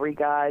jewelry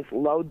guys,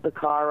 load the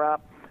car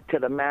up to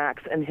the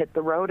max, and hit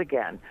the road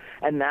again.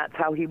 And that's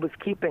how he was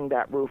keeping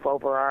that roof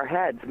over our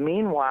heads.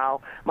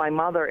 Meanwhile, my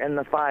mother and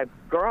the 5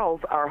 girls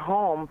are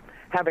home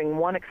having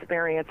one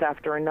experience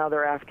after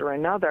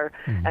another,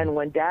 and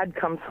when Dad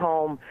comes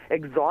home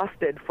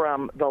exhausted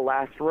from the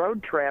last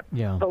road trip,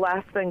 the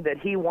last thing that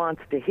he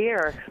wants to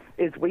hear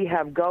is we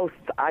have ghosts.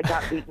 I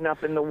got beaten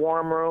up in the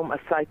warm room. A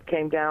scythe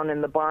came down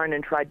in the barn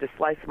and tried to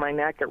slice my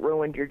neck. It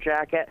ruined your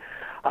jacket.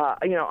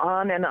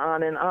 On and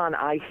on and on.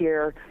 I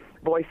hear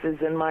voices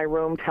in my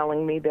room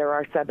telling me there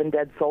are 7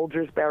 dead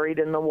soldiers buried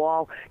in the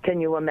wall. Can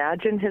you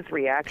imagine his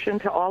reaction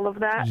to all of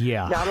that?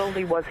 Yeah. Not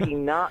only was he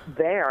not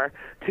there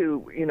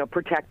to,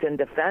 protect and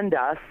defend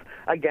us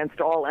against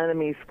all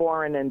enemies,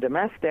 foreign and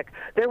domestic,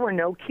 there were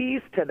no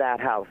keys to that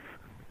house.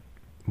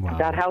 Wow.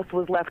 That house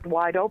was left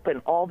wide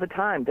open all the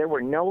time. There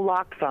were no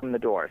locks on the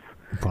doors.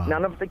 Wow.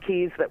 None of the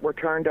keys that were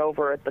turned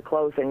over at the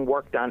closing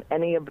worked on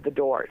any of the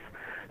doors.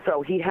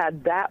 So he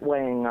had that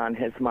weighing on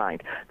his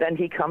mind. Then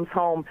he comes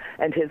home,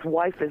 and his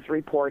wife is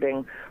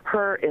reporting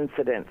her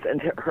incidents,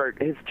 and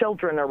his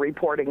children are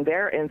reporting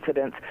their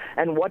incidents.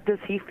 And what does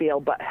he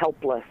feel but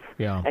helpless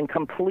and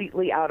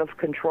completely out of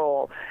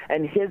control?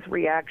 And his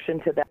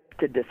reaction to that,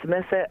 to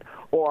dismiss it,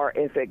 or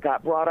if it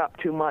got brought up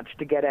too much,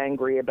 to get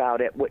angry about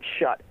it, which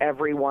shut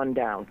everyone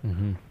down.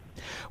 Mm-hmm.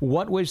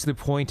 What was the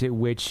point at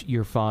which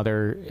your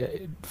father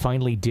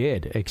finally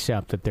did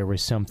accept that there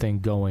was something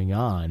going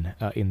on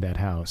in that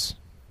house?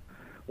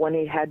 When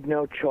he had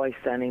no choice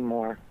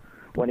anymore,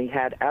 when he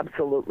had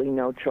absolutely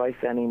no choice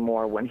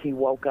anymore, when he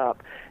woke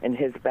up and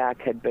his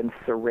back had been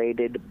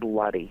serrated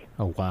bloody.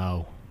 Oh,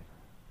 wow.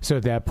 So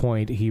at that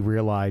point, he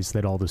realized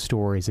that all the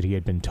stories that he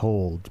had been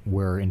told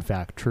were, in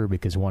fact, true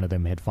because one of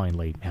them had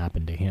finally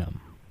happened to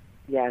him.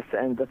 Yes,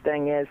 and the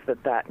thing is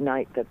that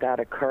night that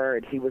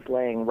occurred, he was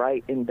laying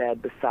right in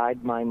bed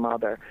beside my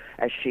mother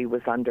as she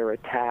was under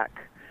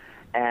attack,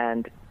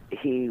 and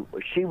she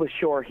was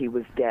sure he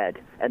was dead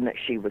and that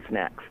she was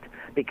next,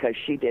 because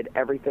she did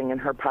everything in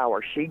her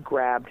power.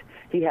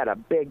 He had a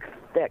big,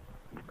 thick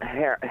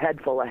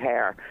head full of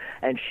hair,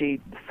 and she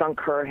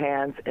sunk her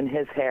hands in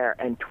his hair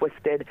and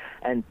twisted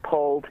and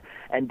pulled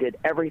and did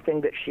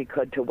everything that she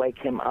could to wake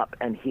him up,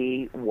 and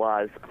he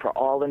was, for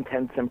all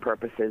intents and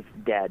purposes,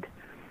 dead.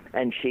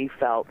 And she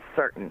felt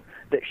certain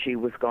that she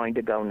was going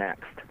to go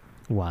next.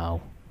 Wow.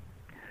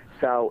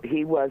 So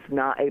he was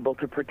not able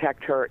to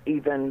protect her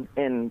even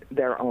in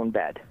their own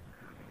bed.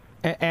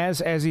 As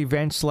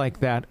events like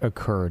that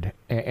occurred,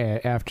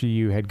 after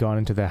you had gone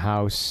into the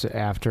house,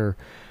 after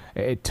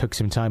it took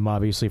some time,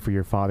 obviously, for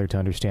your father to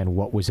understand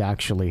what was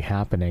actually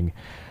happening,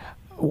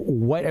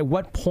 at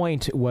what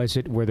point was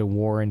it where the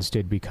Warrens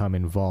did become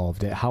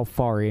involved? How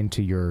far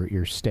into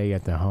your stay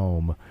at the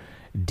home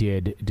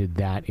did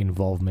that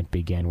involvement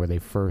begin, where they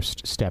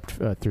first stepped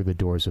through the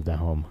doors of the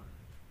home?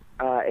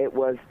 It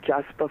was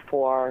just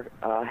before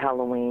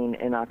Halloween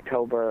in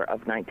October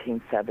of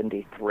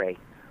 1973.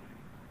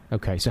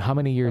 Okay, so how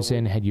many years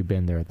in had you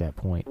been there at that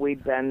point?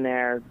 We'd been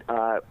there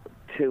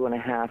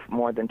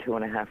more than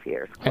 2.5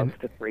 years, close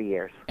to 3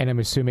 years. And I'm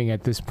assuming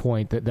at this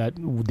point that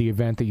the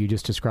event that you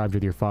just described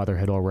with your father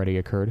had already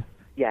occurred?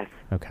 Yes.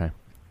 Okay.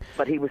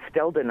 But he was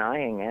still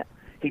denying it.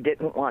 He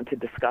didn't want to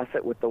discuss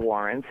it with the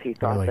Warrens. He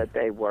thought that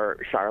they were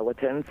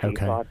charlatans. He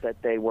thought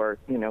that they were,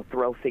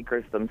 thrill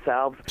seekers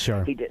themselves.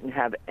 Sure. He didn't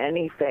have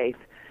any faith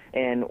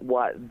in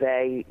what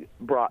they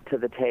brought to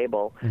the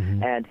table,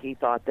 and he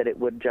thought that it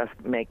would just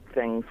make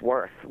things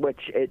worse,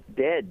 which it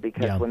did,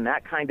 because when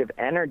that kind of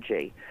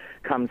energy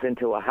comes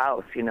into a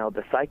house,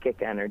 the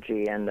psychic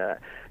energy, and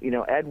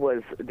Ed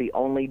was the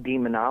only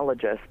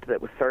demonologist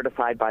that was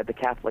certified by the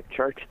Catholic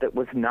Church that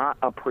was not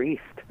a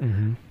priest.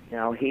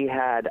 He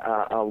had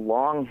a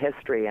long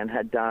history and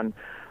had done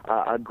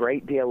a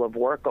great deal of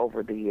work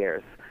over the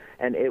years,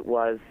 and it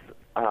was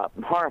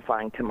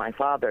horrifying to my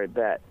father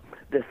that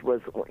this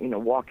was,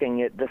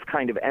 this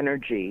kind of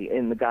energy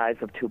in the guise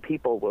of two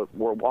people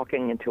were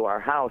walking into our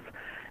house,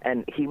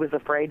 and he was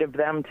afraid of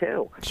them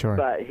too. Sure.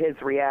 But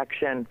his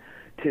reaction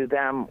to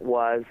them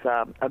was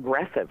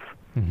aggressive.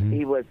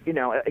 He was,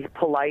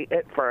 polite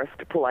at first,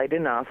 polite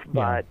enough,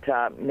 but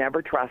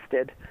never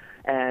trusted.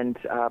 And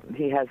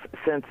he has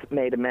since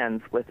made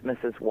amends with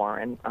Mrs.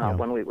 Warren.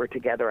 When we were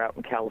together out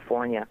in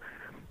California,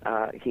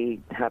 he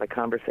had a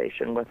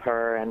conversation with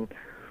her, and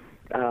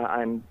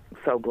I'm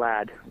so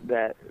glad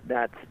that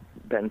that's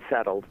been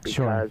settled,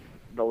 because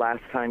the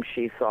last time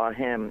she saw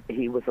him,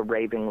 he was a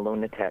raving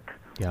lunatic.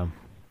 Yeah.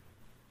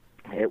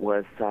 It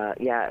was,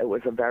 it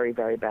was a very,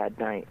 very bad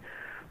night.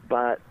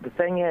 But the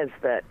thing is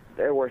that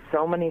there were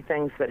so many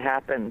things that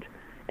happened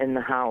in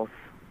the house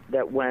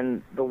that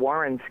when the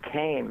Warrens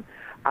came,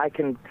 I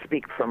can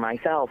speak for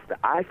myself, that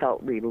I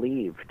felt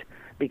relieved,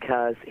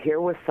 because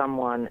here was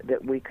someone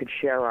that we could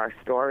share our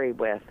story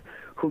with,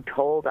 who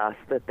told us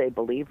that they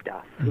believed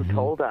us, who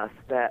told us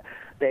that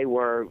they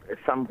were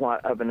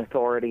somewhat of an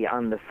authority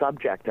on the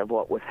subject of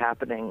what was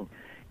happening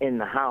in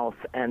the house,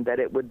 and that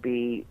it would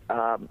be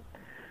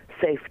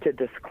safe to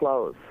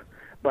disclose.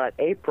 But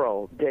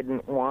April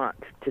didn't want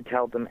to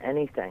tell them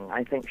anything.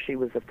 I think she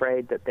was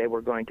afraid that they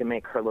were going to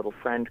make her little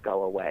friend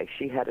go away.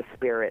 She had a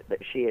spirit that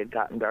she had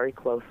gotten very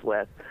close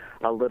with,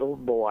 a little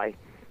boy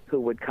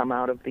who would come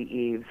out of the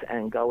eaves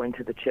and go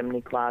into the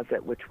chimney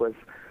closet, which was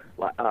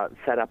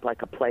set up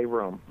like a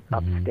playroom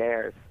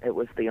upstairs. It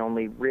was the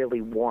only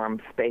really warm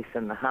space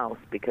in the house,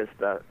 because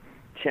the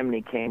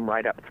chimney came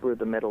right up through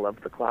the middle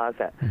of the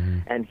closet.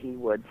 And he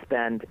would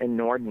spend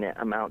inordinate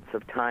amounts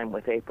of time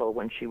with April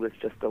when she was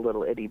just a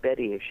little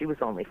itty-bitty. She was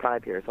only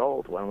 5 years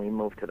old when we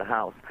moved to the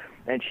house,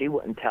 and she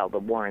wouldn't tell the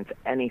Warrens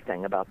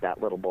anything about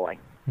that little boy.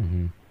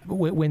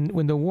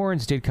 When the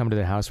Warrens did come to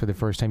the house for the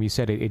first time, you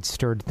said it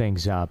stirred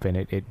things up and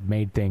it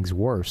made things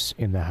worse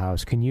in the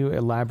house. Can you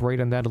elaborate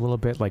on that a little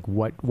bit? Like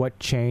what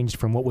changed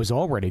from what was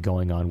already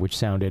going on, which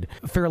sounded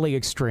fairly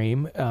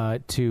extreme,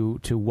 to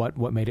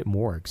what made it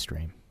more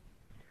extreme?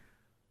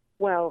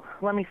 Well,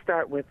 let me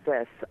start with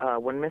this.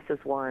 When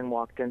Mrs. Warren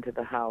walked into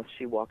the house,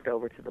 she walked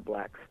over to the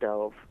black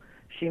stove.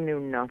 She knew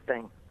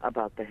nothing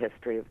about the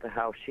history of the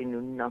house. She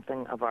knew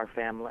nothing of our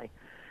family.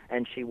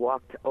 And she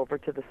walked over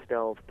to the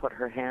stove, put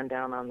her hand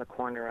down on the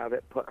corner of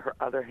it, put her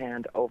other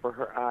hand over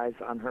her eyes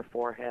on her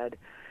forehead,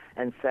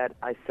 and said,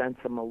 "I sense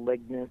a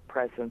malignant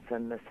presence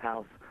in this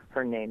house.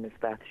 Her name is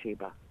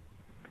Bathsheba."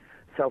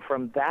 So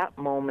from that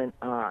moment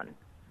on,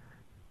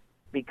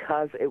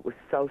 because it was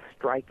so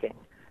striking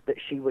that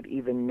she would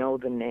even know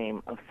the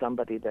name of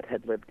somebody that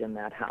had lived in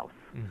that house,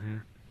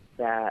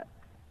 that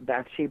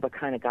Bathsheba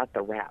kind of got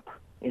the rap.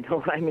 You know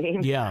what I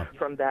mean? Yeah.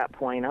 From that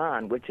point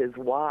on, which is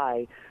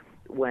why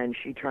when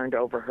she turned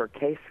over her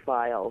case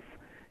files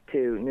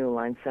to New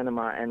Line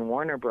Cinema and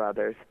Warner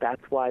Brothers,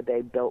 that's why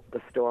they built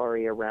the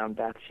story around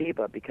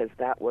Bathsheba, because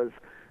that was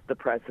the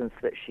presence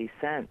that she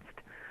sensed.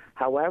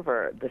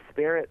 However, the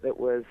spirit that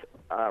was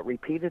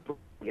repeatedly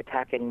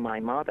attacking my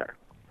mother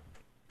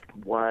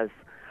was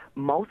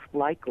most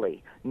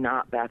likely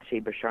not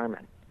Bathsheba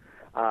Sherman.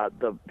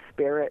 The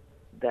spirit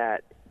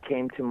that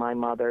came to my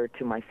mother,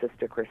 to my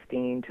sister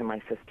Christine, to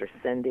my sister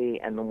Cindy,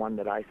 and the one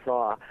that I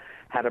saw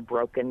had a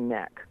broken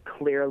neck,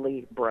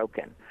 clearly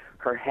broken.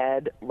 Her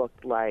head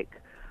looked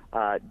like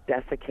a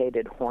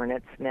desiccated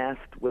hornet's nest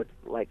with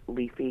like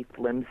leafy,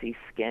 flimsy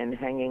skin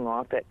hanging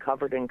off it,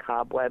 covered in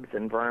cobwebs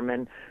and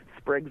vermin,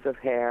 sprigs of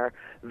hair,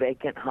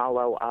 vacant,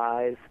 hollow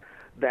eyes,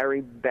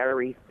 very,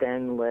 very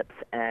thin lips,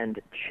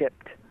 and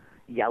chipped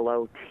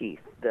yellow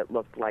teeth that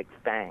looked like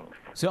fangs.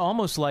 So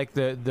almost like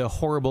the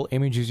horrible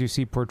images you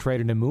see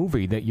portrayed in a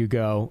movie that you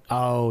go,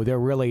 oh, they're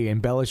really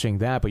embellishing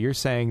that, but you're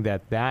saying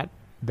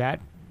that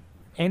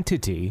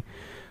entity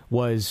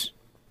was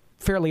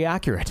fairly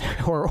accurate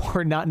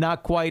or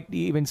not quite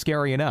even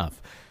scary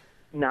enough.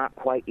 Not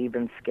quite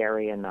even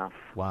scary enough.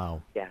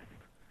 Wow. Yes.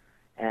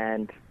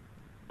 And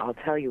I'll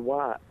tell you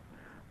what,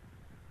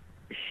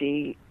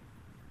 she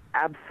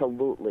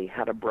absolutely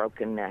had a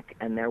broken neck,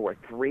 and there were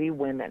 3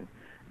 women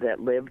that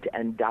lived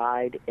and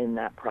died in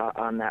that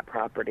on that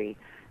property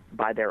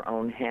by their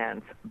own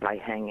hands by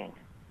hanging.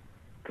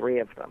 3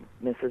 of them.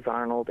 Mrs.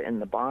 Arnold in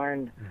the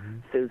barn,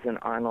 Susan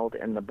Arnold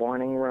in the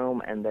boarding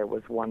room, and there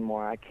was one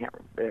more,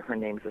 her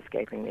name's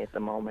escaping me at the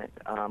moment,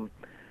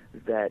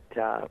 that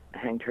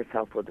hanged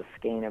herself with a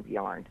skein of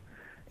yarn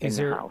in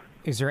the house.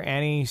 Is there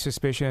any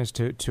suspicion as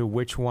to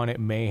which one it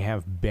may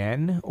have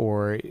been,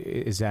 or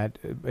is that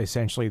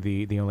essentially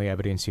the only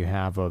evidence you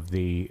have of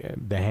the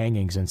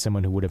hangings and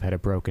someone who would have had a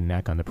broken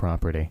neck on the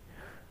property?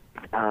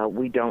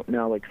 We don't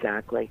know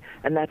exactly,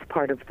 and that's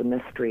part of the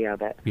mystery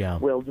of it. Yeah.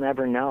 We'll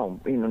never know,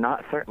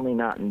 certainly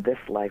not in this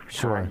lifetime.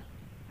 Sure.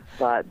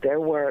 But there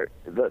were,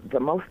 the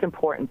most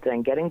important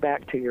thing, getting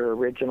back to your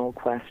original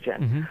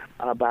question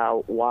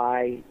about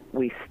why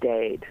we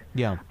stayed.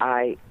 Yeah.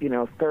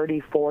 30,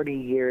 40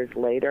 years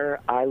later,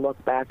 I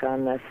look back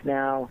on this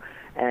now,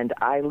 and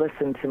I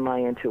listen to my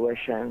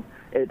intuition.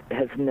 It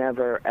has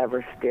never,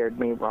 ever steered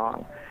me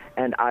wrong.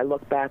 And I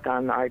look back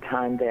on our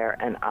time there,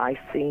 and I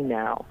see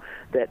now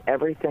that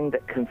everything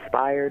that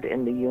conspired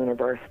in the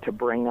universe to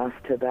bring us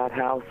to that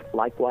house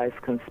likewise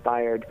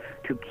conspired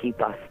to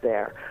keep us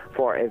there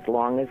for as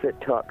long as it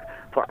took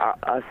for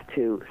us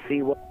to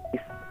see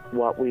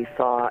what we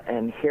saw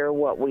and hear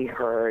what we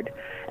heard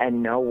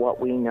and know what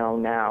we know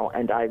now.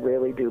 And I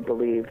really do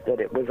believe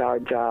that it was our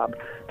job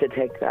to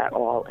take that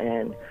all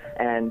in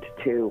and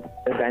to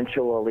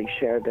eventually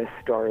share this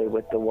story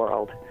with the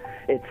world.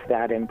 It's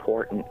that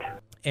important.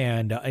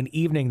 And an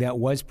evening that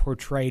was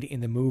portrayed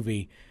in the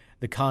movie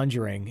The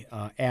Conjuring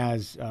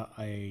as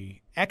a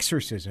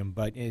exorcism,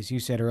 but as you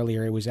said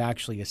earlier, it was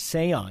actually a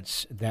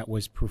seance that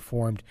was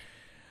performed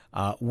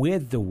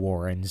with the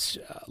Warrens.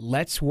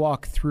 Let's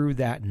walk through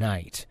that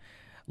night.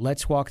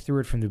 Let's walk through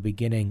it from the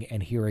beginning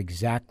and hear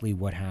exactly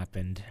what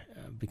happened.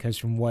 Because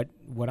from what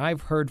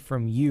I've heard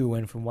from you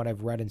and from what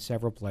I've read in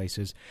several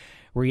places,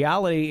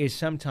 reality is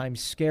sometimes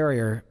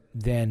scarier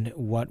than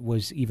what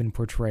was even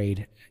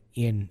portrayed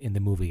in the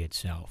movie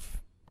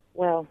itself.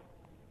 Well,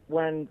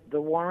 when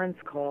the Warrens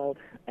called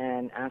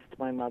and asked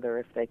my mother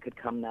if they could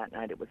come that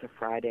night, it was a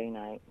Friday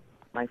night.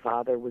 My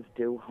father was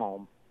due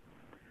home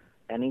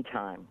any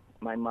time.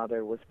 My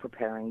mother was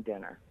preparing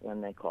dinner when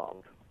they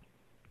called.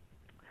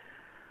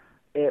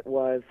 It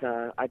was,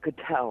 I could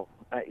tell,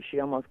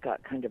 she almost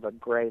got kind of a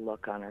gray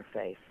look on her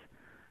face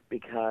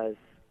because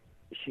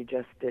she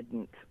just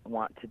didn't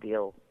want to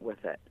deal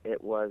with it.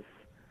 It was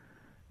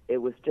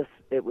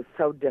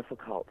so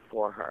difficult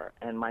for her.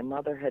 And my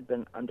mother had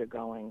been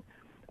undergoing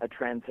a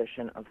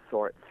transition of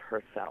sorts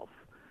herself.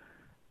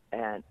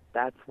 And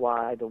that's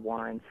why the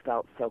Warrens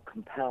felt so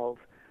compelled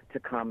to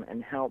come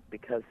and help,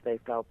 because they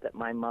felt that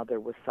my mother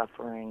was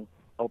suffering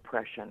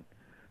oppression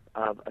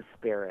of a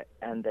spirit,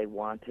 and they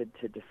wanted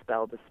to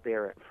dispel the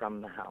spirit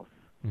from the house.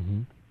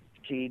 Mm-hmm.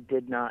 She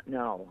did not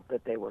know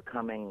that they were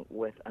coming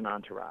with an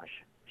entourage.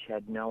 She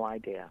had no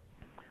idea.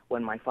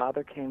 When my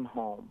father came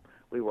home,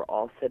 we were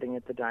all sitting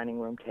at the dining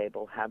room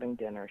table having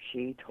dinner.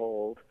 She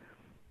told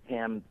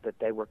him that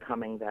they were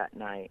coming that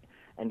night,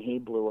 and he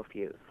blew a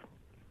fuse,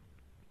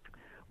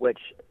 which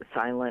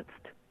silenced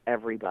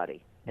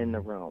everybody in the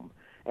room,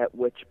 at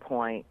which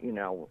point,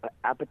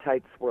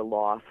 appetites were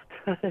lost.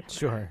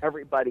 Sure.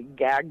 Everybody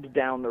gagged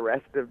down the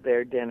rest of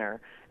their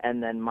dinner,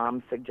 and then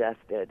Mom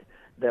suggested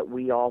that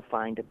we all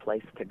find a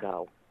place to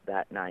go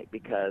that night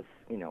because,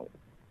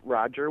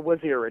 Roger was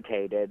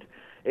irritated.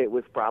 It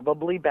was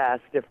probably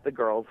best if the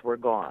girls were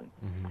gone.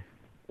 Mm-hmm.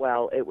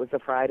 Well, it was a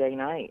Friday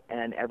night,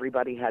 and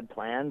everybody had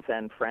plans,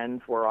 and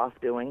friends were off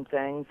doing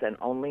things, and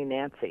only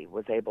Nancy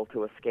was able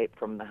to escape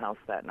from the house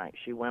that night.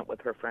 She went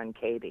with her friend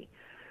Katie,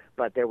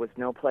 but there was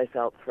no place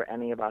else for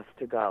any of us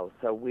to go.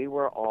 So we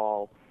were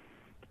all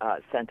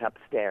sent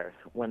upstairs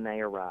when they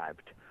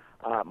arrived.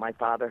 My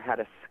father had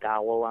a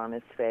scowl on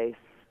his face.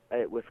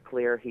 It was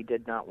clear he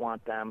did not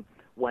want them.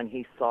 When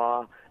he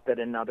saw that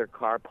another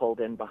car pulled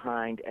in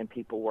behind and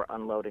people were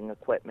unloading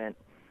equipment,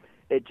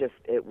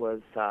 it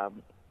was,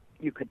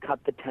 you could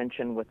cut the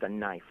tension with a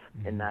knife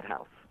in that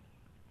house.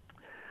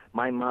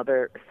 My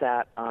mother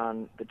sat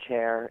on the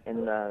chair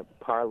in the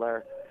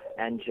parlor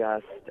and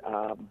just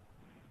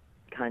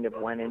kind of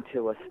went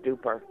into a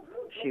stupor.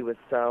 She was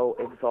so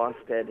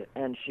exhausted,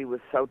 and she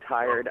was so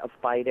tired of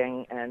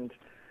fighting, and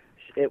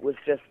it was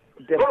just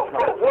difficult.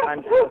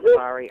 I'm so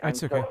sorry.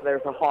 That's okay.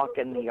 There's a hawk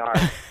in the yard,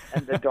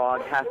 and the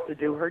dog has to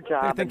do her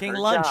job, and her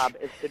lunch. job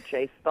is to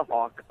chase the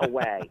hawk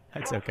away.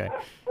 That's okay.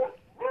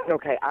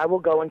 Okay, I will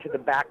go into the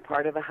back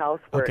part of the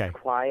house where Okay. it's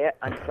quiet.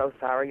 I'm so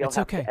sorry. You'll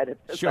have to edit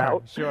this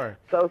out. Sure.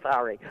 So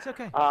sorry. It's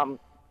okay.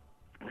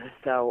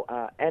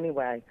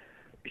 Anyway,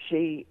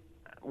 she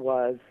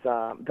was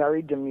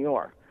very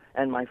demure,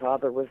 and my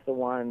father was the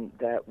one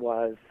that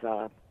was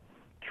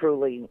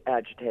truly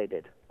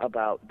agitated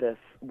about this,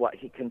 what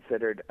he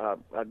considered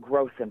a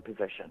gross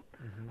imposition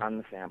on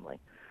the family.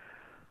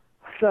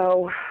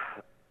 So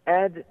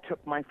Ed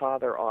took my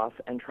father off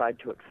and tried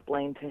to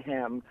explain to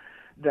him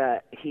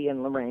that he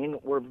and Lorraine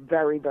were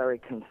very, very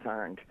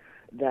concerned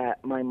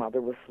that my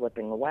mother was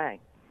slipping away.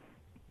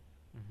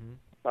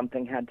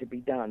 Something had to be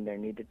done. There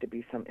needed to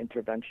be some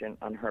intervention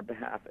on her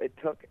behalf. It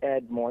took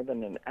Ed more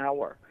than an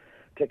hour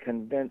to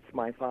convince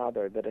my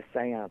father that a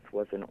seance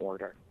was in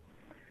order.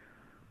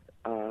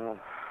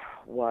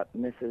 What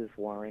Mrs.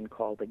 Warren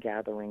called a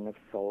gathering of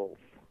souls.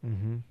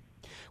 Mm-hmm.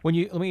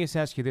 Let me just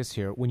ask you this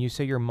here. When you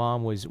say your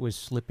mom was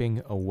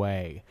slipping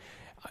away,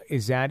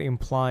 is that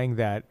implying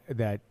that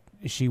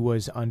she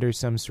was under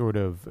some sort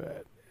of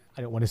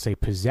I don't want to say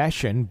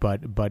possession,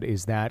 but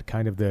is that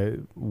kind of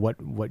the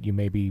what you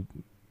may be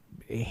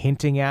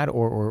hinting at,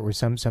 or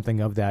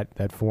something of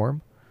that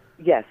form?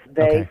 Yes,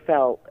 they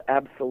felt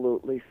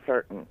absolutely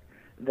certain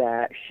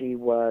that she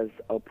was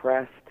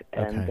oppressed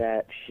and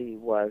that she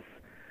was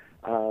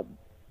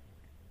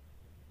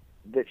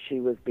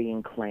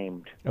being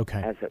claimed,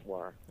 as it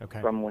were,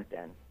 from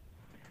within.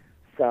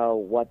 So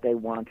what they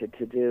wanted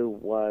to do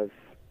was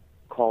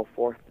call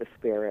forth the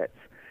spirits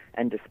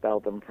and dispel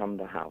them from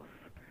the house.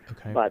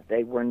 But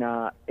they were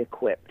not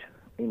equipped.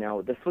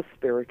 This was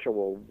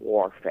spiritual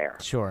warfare.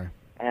 Sure.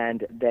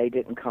 And they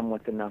didn't come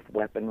with enough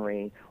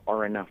weaponry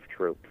or enough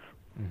troops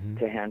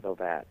to handle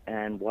that.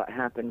 And what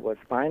happened was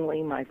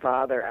finally my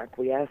father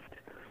acquiesced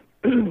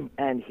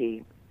and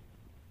he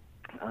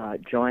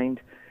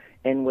joined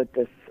in with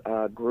this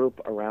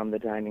group around the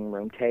dining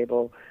room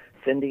table.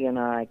 Cindy and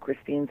I,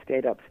 Christine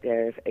stayed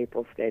upstairs,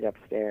 April stayed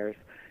upstairs.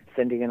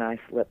 Cindy and I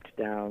slipped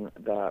down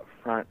the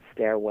front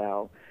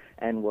stairwell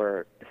and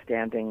were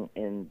standing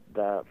in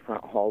the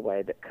front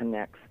hallway that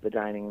connects the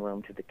dining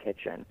room to the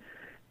kitchen.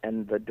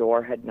 And the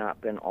door had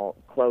not been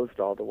closed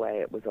all the way.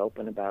 It was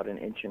open about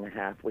 1.5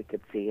 inches. We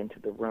could see into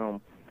the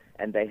room,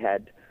 and they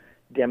had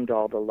dimmed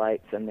all the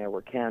lights, and there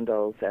were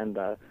candles, and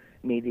the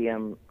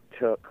medium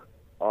took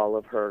all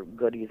of her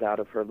goodies out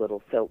of her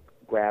little silk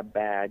grab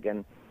bag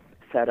and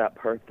set up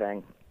her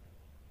thing.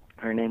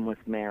 Her name was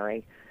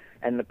Mary,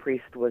 and the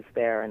priest was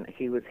there, and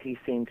he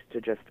seemed to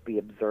just be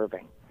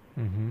observing.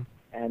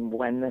 And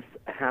when this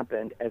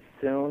happened, as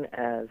soon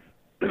as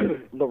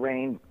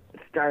Lorraine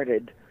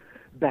started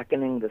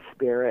beckoning the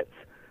spirits,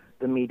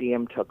 the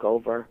medium took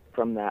over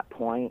from that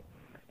point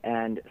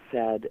and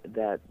said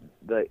that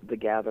the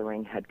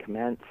gathering had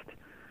commenced,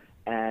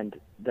 and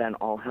then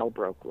all hell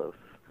broke loose.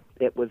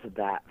 It was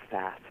that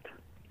fast.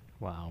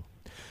 Wow.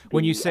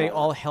 When you say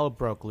all hell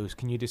broke loose,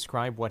 can you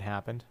describe what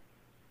happened?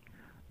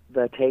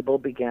 The table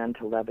began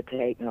to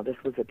levitate. Now, this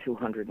was a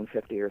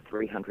 250 or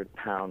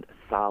 300-pound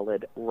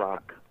solid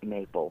rock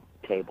maple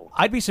table.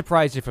 I'd be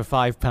surprised if a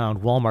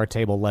 5-pound Walmart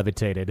table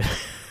levitated.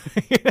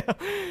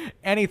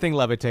 Anything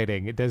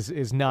levitating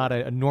is not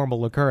a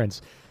normal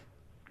occurrence.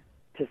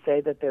 to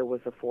say that there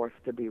was a force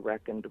to be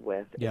reckoned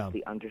with Yeah. is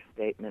the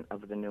understatement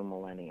of the new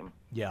millennium.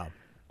 Yeah.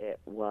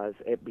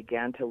 It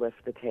began to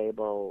lift the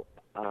table.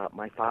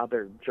 My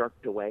father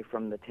jerked away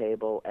from the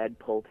table. Ed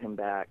pulled him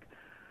back.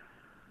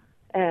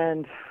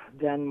 And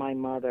then my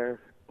mother,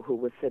 who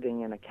was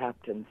sitting in a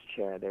captain's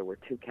chair, there were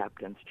 2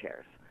 captain's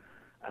chairs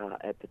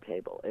at the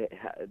table.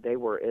 They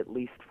were at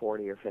least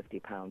 40 or 50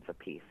 pounds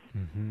apiece.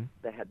 Mm-hmm.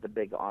 They had the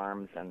big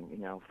arms and,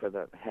 for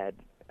the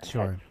heads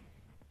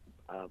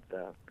of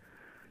the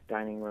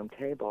dining room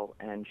table.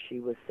 And she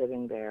was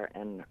sitting there,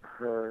 and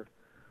her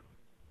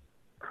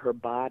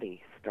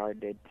body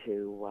started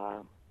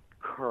to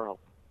curl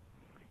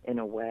in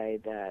a way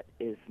that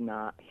is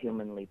not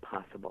humanly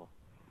possible.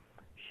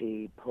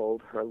 She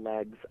pulled her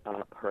legs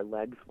up. Her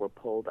legs were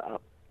pulled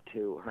up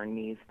to her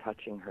knees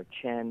touching her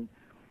chin.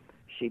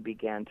 She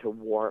began to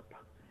warp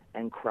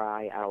and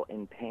cry out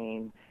in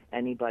pain.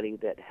 Anybody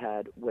that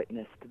had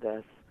witnessed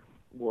this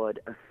would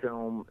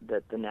assume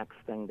that the next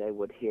thing they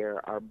would hear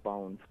are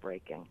bones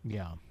breaking.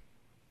 Yeah.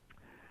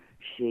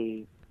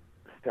 She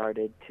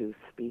started to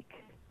speak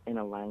in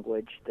a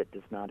language that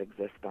does not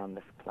exist on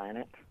this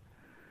planet.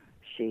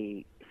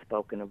 She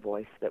spoke in a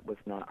voice that was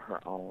not her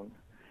own.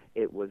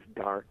 It was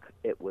dark.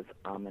 It was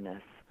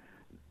ominous.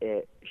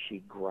 She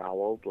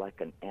growled like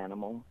an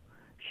animal.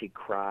 She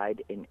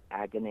cried in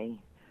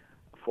agony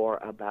for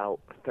about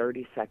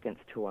 30 seconds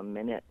to a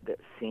minute that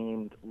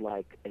seemed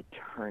like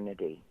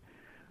eternity.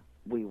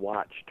 We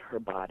watched her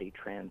body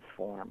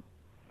transform,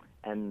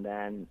 and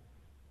then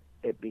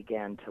it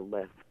began to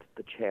lift.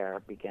 The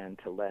chair began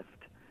to lift,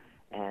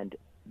 and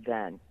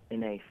then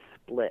in a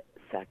split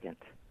second,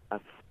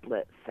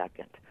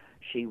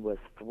 she was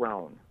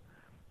thrown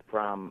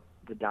from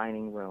the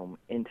dining room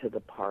into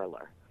the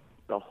parlor,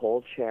 the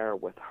whole chair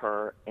with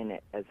her in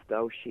it, as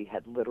though she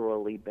had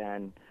literally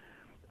been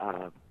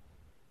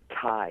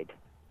tied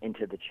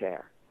into the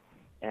chair,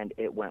 and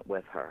it went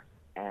with her.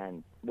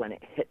 And when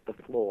it hit the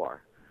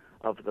floor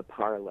of the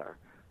parlor,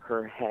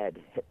 her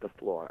head hit the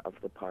floor of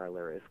the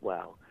parlor as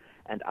well.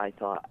 And I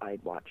thought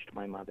I'd watched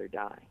my mother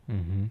die,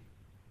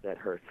 that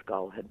her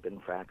skull had been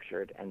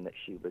fractured and that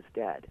she was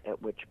dead,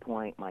 at which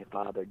point my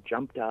father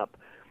jumped up,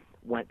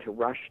 went to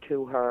rush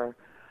to her.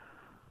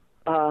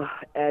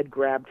 Ed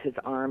grabbed his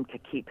arm to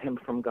keep him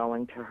from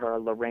going to her.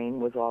 Lorraine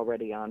was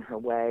already on her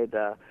way.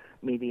 The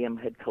medium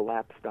had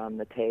collapsed on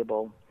the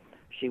table.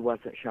 She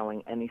wasn't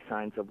showing any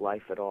signs of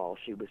life at all.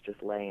 She was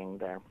just laying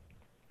there.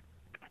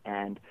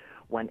 And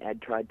when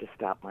Ed tried to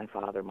stop my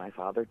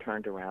father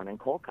turned around and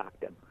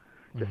cold-cocked him.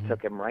 Just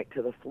took him right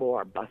to the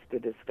floor,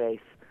 busted his face.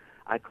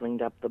 I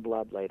cleaned up the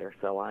blood later,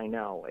 so I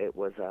know it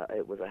was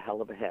a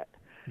hell of a hit.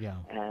 Yeah.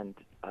 And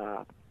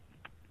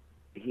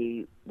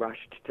he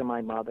rushed to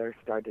my mother,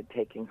 started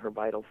taking her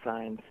vital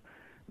signs,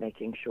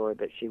 making sure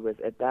that she was,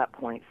 at that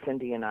point,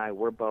 Cindy and I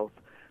were both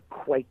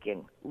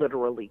quaking,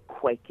 literally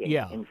quaking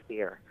in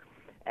fear.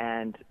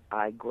 And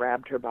I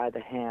grabbed her by the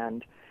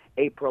hand.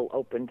 April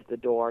opened the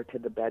door to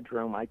the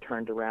bedroom. I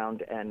turned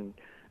around, and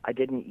I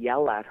didn't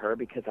yell at her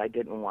because I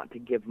didn't want to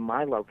give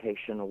my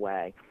location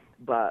away,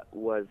 but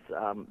was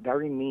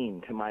very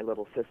mean to my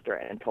little sister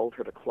and told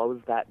her to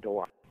close that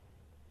door.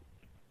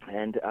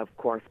 And, of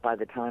course, by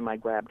the time I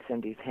grabbed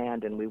Cindy's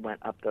hand and we went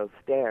up those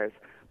stairs,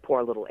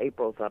 poor little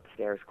April's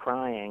upstairs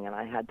crying, and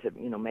I had to,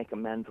 make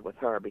amends with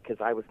her because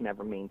I was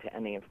never mean to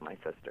any of my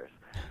sisters.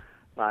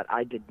 But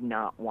I did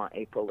not want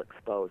April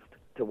exposed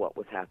to what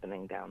was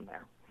happening down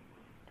there.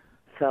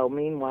 So,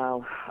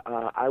 meanwhile,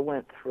 I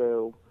went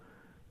through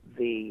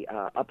the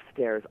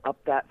upstairs,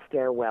 up that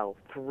stairwell,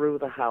 through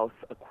the house,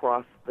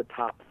 across the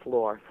top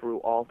floor, through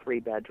all 3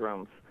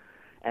 bedrooms.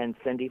 And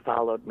Cindy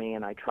followed me,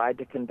 and I tried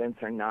to convince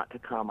her not to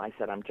come. I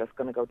said, I'm just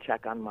going to go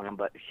check on Mom,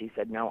 but she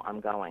said, no, I'm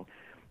going.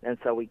 And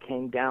so we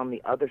came down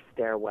the other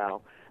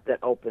stairwell that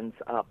opens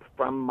up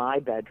from my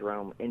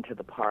bedroom into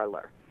the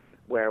parlor,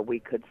 where we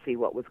could see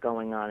what was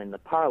going on in the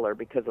parlor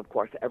because, of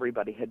course,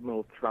 everybody had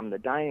moved from the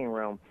dining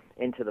room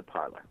into the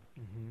parlor.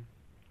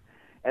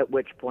 At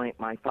which point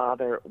my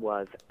father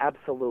was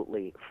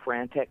absolutely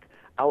frantic,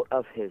 out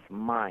of his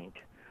mind,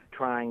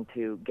 trying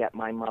to get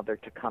my mother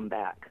to come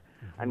back.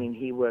 I mean,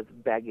 he was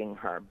begging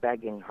her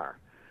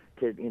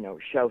to,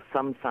 show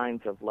some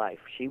signs of life.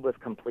 She was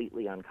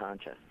completely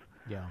unconscious.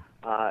 Yeah.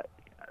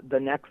 The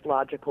next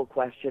logical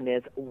question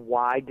is,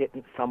 why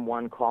didn't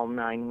someone call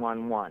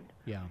 911?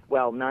 Yeah.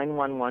 Well,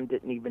 911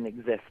 didn't even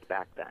exist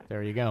back then.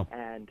 There you go.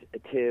 And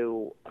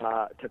to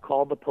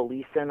call the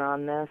police in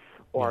on this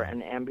or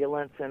an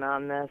ambulance in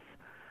on this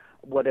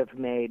would have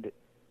made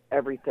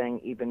everything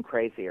even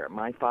crazier.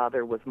 My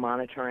father was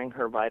monitoring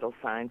her vital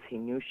signs. He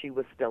knew she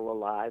was still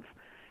alive,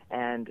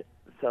 and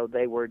so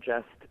they were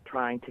just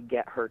trying to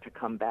get her to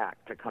come back.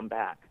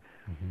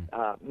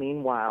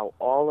 Meanwhile,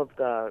 all of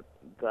the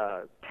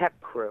tech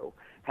crew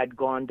had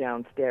gone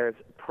downstairs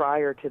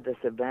prior to this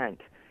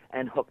event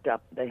and hooked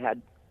up. They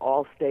had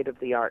all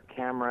state-of-the-art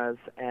cameras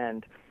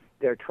and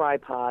their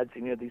tripods,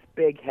 these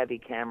big, heavy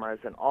cameras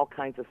and all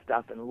kinds of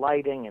stuff and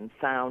lighting and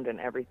sound and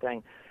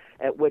everything,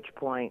 at which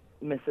point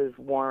Mrs.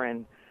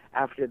 Warren,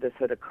 after this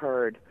had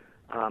occurred,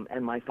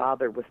 And my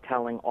father was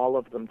telling all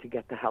of them to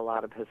get the hell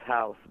out of his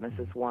house.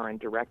 Mrs. Warren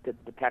directed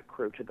the tech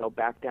crew to go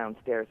back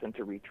downstairs and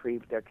to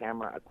retrieve their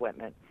camera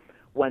equipment.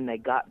 When they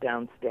got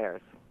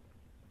downstairs,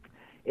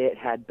 it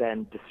had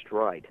been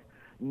destroyed.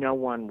 No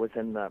one was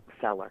in the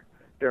cellar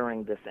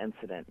during this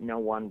incident. No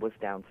one was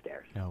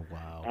downstairs. Oh,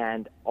 wow.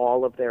 And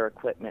all of their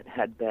equipment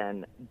had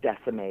been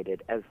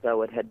decimated as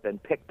though it had been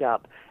picked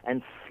up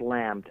and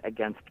slammed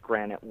against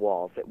granite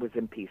walls. It was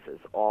in pieces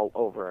all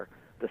over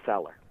the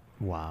cellar.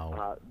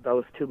 Wow.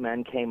 Those two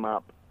men came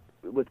up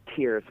with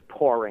tears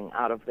pouring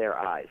out of their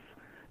eyes.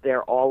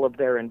 All of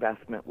their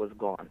investment was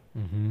gone.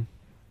 Mm-hmm.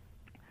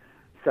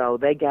 So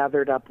they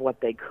gathered up what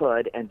they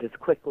could and as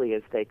quickly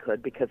as they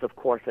could because, of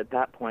course, at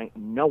that point,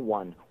 no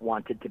one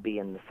wanted to be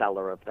in the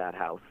cellar of that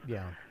house.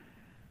 Yeah.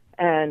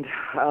 And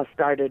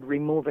started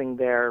removing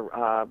their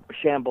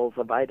shambles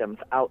of items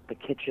out the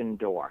kitchen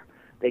door.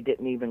 They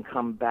didn't even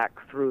come back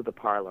through the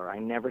parlor. I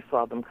never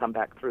saw them come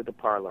back through the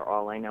parlor.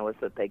 All I know is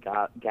that they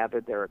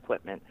gathered their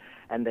equipment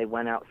and they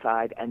went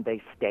outside and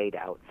they stayed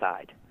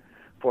outside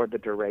for the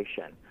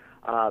duration.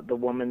 The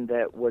woman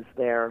that was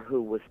there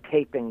who was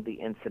taping the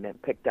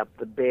incident picked up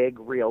the big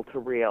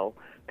reel-to-reel,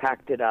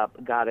 packed it up,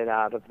 got it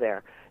out of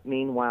there.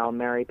 Meanwhile,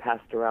 Mary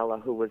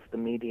Pastorella, who was the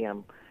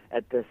medium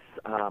at this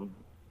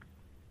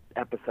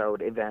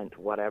episode, event,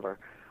 whatever,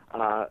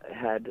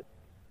 had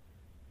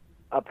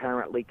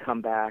apparently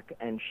come back,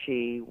 and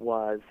she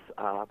was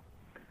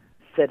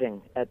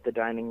sitting at the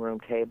dining room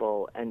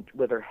table and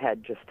with her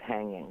head just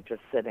hanging,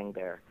 just sitting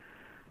there.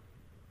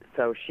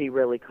 So she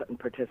really couldn't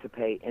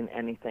participate in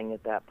anything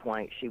at that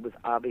point. She was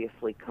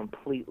obviously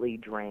completely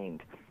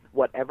drained.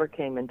 Whatever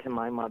came into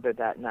my mother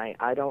that night,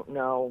 I don't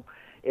know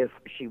if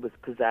she was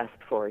possessed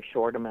for a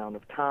short amount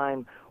of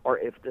time or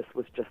if this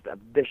was just a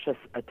vicious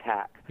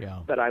attack.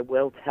 Yeah. But I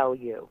will tell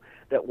you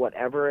that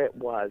whatever it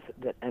was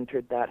that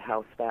entered that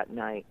house that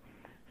night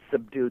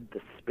subdued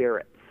the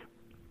spirits,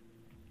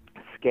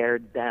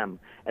 scared them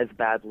as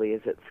badly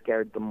as it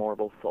scared the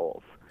mortal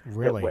souls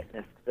Really? that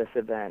witnessed this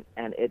event.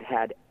 And it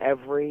had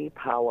every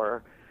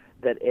power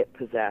that it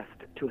possessed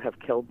to have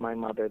killed my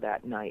mother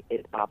that night.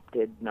 It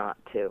opted not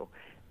to.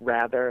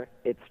 Rather,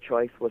 its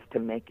choice was to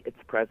make its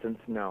presence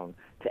known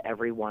to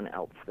everyone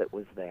else that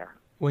was there.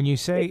 When you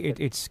say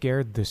it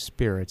scared the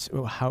spirits,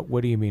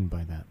 what do you mean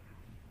by that?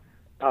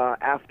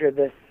 After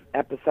this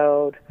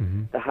episode,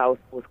 Mm-hmm. the house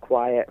was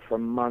quiet for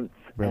months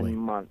Really? and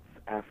months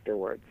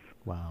afterwards.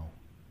 Wow.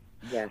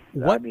 Yes,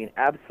 What- I mean,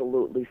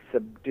 absolutely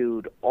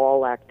subdued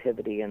all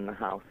activity in the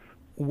house.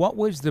 What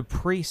was the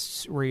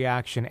priest's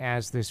reaction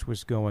as this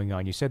was going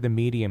on? You said the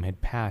medium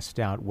had passed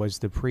out. Was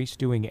the priest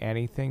doing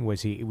anything?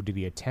 Did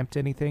he attempt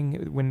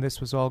anything when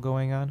this was all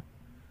going on?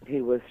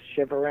 He was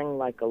shivering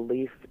like a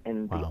leaf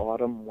in the Wow.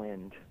 autumn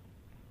wind.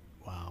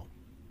 Wow.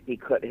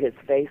 His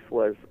face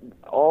was,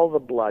 all the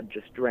blood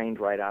just drained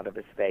right out of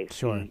his face.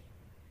 Sure.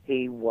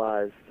 He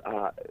was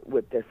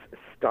with this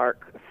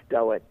stark,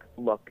 stoic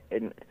look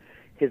in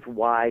his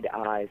wide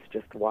eyes,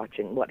 just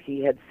watching. What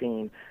he had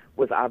seen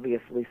was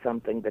obviously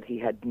something that he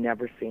had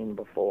never seen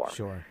before.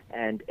 Sure.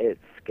 And it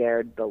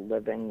scared the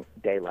living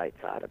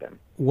daylights out of him.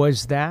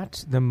 Was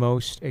that the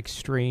most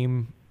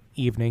extreme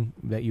evening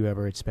that you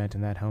ever had spent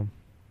in that home?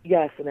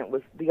 Yes, and it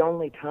was the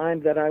only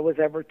time that I was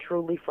ever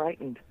truly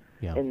frightened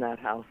Yeah. in that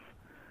house.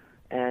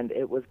 And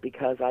it was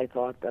because I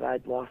thought that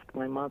I'd lost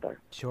my mother.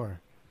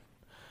 Sure.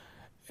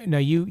 Now,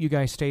 you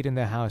guys stayed in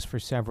the house for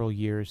several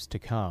years to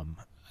come.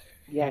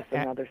 Yes,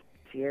 another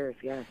 6 years,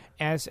 yes.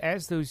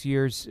 As those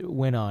years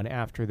went on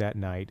after that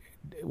night,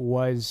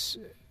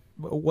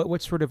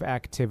 what sort of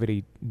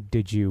activity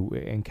did you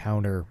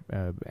encounter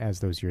as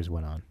those years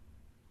went on?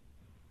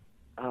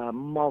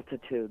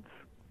 Multitudes.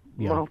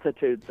 Yeah.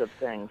 Multitudes of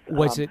things.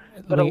 But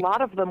But a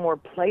lot of them were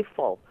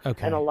playful.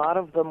 Okay. And a lot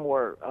of them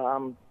were,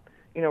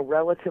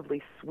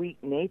 relatively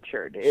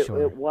sweet-natured.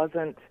 Sure. It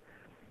wasn't...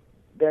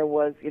 There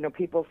was,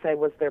 people say,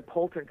 was there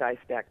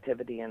poltergeist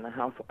activity in the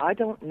house? I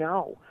don't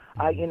know.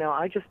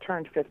 I just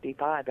turned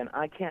 55, and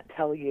I can't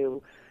tell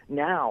you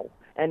now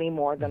any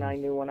more than I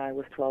knew when I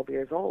was 12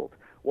 years old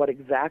what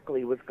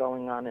exactly was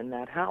going on in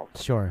that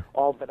house. Sure.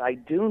 All that I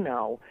do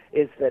know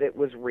is that it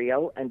was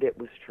real and it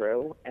was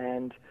true,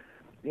 and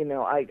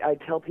I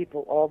tell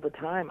people all the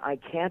time, I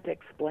can't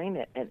explain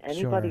it, and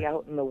anybody Sure.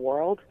 out in the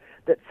world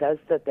that says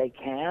that they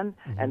can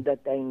and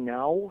that they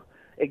know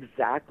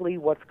exactly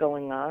what's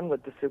going on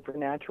with the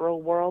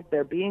supernatural world,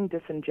 they're being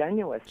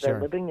disingenuous. Sure.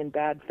 They're living in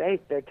bad faith.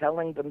 They're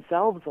telling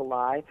themselves a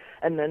lie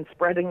and then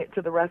spreading it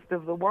to the rest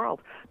of the world.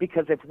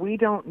 Because if we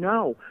don't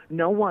know,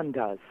 no one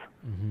does.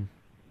 Mm-hmm.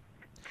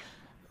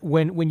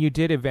 When you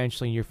did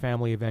eventually, your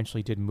family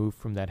eventually did move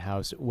from that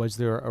house, was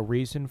there a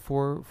reason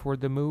for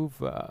the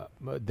move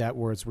that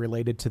was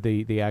related to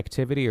the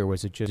activity, or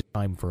was it just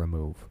time for a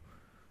move?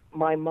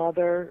 My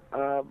mother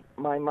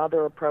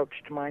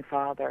approached my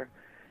father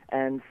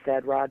and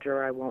said,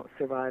 Roger, I won't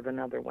survive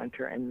another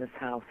winter in this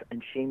house.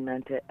 And she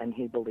meant it, and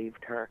he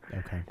believed her.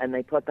 Okay. And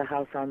they put the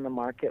house on the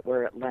market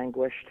where it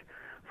languished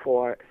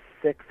for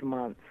 6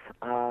 months.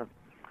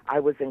 I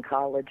was in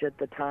college at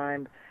the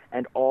time,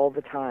 And all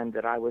the time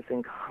that I was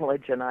in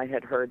college and I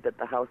had heard that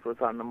the house was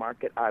on the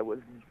market, I was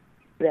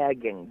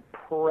begging,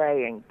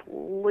 praying,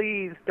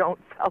 please don't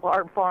sell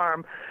our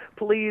farm.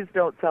 Please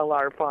don't sell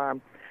our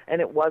farm.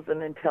 And it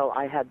wasn't until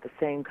I had the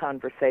same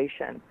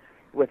conversation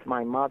with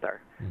my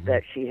mother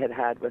that she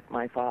had with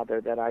my father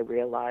that I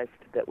realized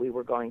that we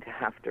were going to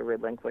have to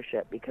relinquish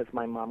it because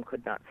my mom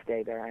could not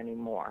stay there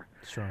anymore.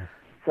 Sure.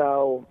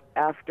 So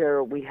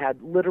after we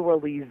had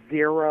literally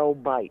 0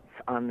 bites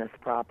on this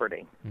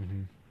property,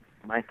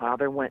 my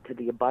father went to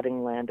the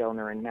abutting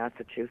landowner in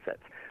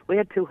Massachusetts. We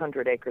had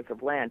 200 acres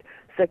of land,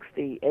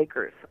 60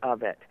 acres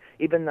of it,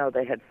 even though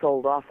they had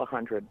sold off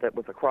 100 that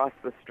was across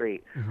the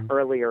street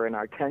earlier in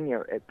our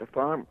tenure at the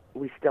farm.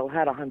 We still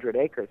had 100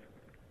 acres,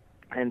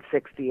 and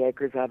 60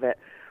 acres of it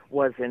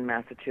was in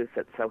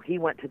Massachusetts. So he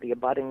went to the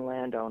abutting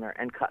landowner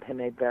and cut him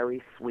a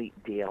very sweet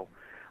deal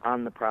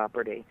on the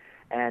property.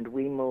 And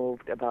we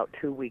moved about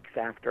 2 weeks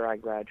after I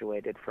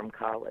graduated from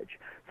college.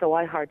 So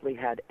I hardly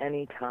had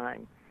any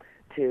time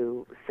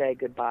to say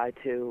goodbye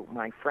to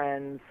my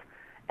friends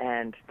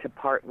and to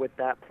part with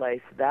that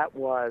place. That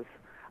was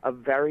a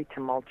very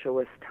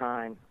tumultuous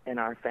time in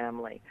our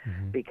family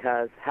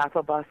because half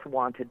of us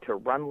wanted to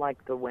run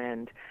like the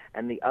wind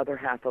and the other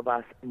half of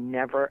us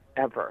never,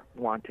 ever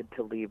wanted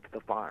to leave the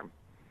farm.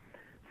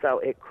 So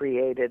it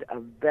created a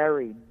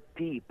very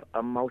deep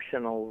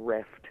emotional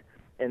rift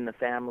in the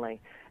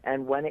family.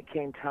 And when it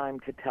came time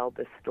to tell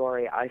this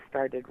story, I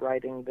started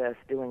writing this,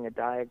 doing a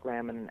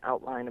diagram and an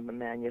outline of a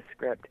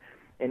manuscript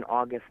in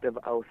August of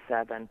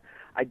 '07.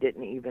 I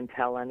didn't even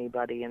tell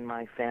anybody in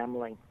my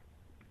family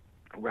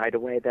right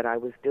away that I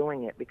was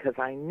doing it because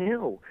I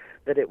knew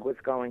that it was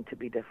going to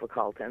be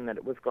difficult and that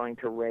it was going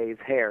to raise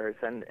hairs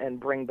and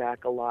bring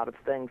back a lot of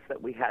things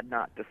that we had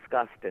not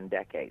discussed in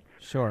decades.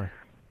 Sure.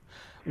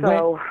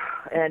 So,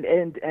 and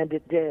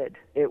it did.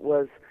 It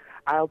was,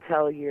 I'll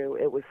tell you,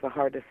 it was the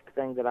hardest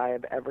thing that I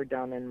have ever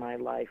done in my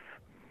life.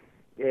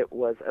 It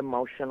was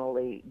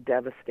emotionally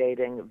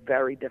devastating,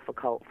 very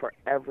difficult for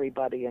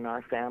everybody in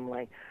our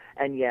family,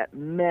 and yet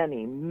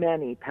many,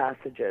 many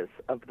passages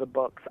of the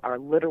books are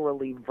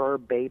literally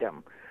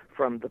verbatim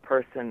from the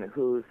person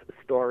whose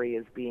story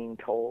is being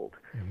told.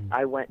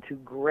 I went to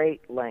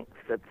great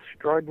lengths,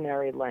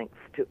 extraordinary lengths,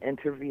 to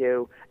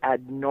interview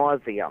ad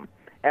nauseum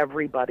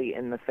everybody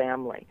in the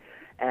family.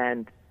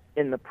 And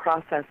in the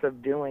process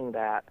of doing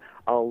that,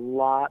 a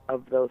lot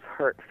of those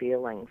hurt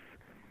feelings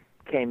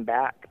came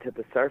back to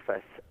the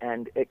surface,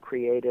 and it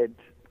created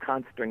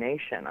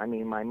consternation. I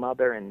mean, my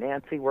mother and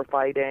Nancy were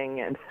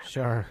fighting, and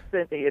Sure.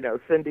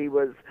 Cindy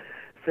was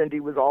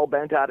all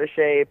bent out of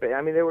shape.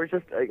 I mean, there were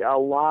just a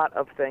lot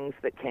of things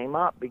that came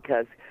up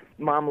because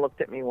Mom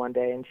looked at me one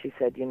day and she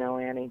said,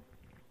 Annie,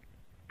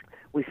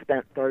 we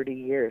spent 30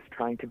 years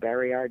trying to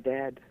bury our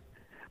dead,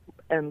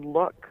 and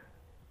look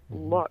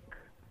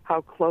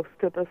how close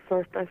to the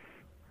surface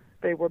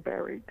they were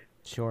buried.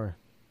 Sure.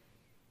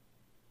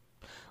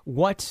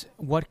 What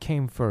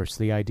came first,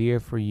 the idea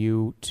for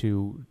you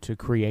to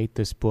create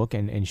this book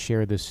and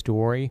share this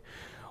story,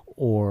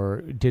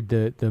 or did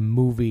the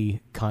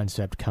movie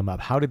concept come up?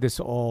 How did this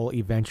all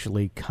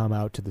eventually come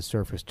out to the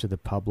surface, to the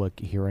public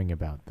hearing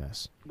about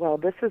this? Well,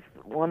 this is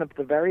one of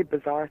the very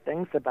bizarre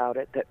things about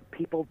it that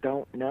people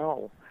don't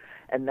know,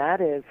 and that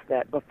is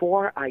that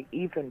before I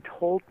even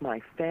told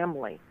my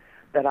family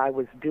that I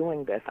was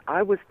doing this,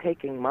 I was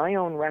taking my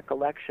own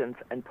recollections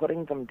and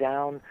putting them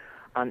down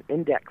on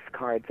index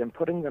cards and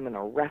putting them in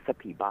a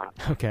recipe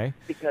box. Okay.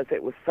 Because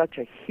it was such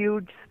a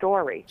huge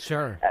story.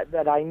 Sure.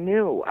 That I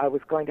knew I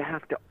was going to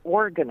have to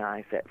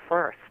organize it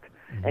first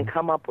and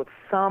come up with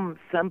some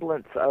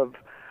semblance of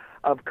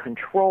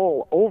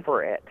control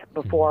over it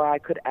before I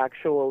could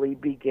actually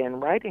begin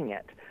writing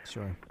it.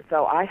 Sure.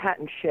 So I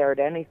hadn't shared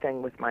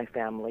anything with my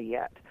family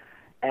yet,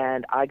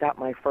 and I got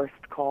my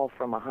first call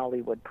from a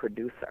Hollywood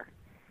producer.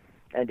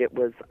 And it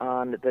was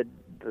on the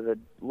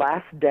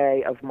last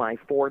day of my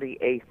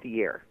 48th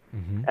year.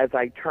 As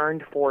I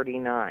turned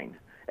 49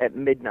 at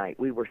midnight,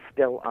 we were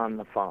still on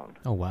the phone.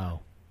 Oh,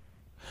 wow.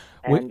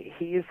 And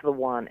he's the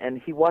one, and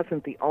he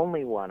wasn't the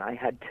only one. I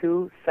had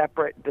 2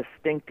 separate,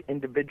 distinct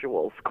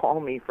individuals call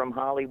me from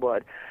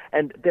Hollywood,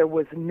 and there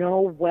was no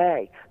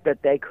way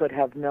that they could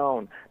have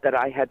known that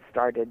I had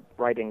started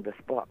writing this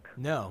book.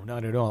 No,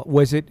 not at all.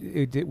 Was it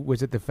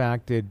the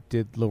fact that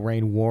did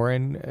Lorraine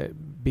Warren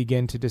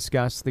begin to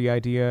discuss the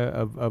idea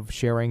of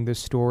sharing this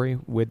story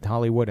with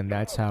Hollywood, and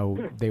that's how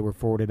they were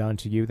forwarded on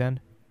to you then?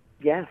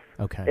 Yes.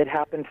 Okay. It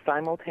happened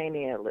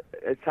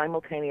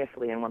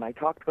simultaneously, and when I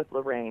talked with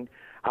Lorraine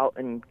out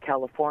in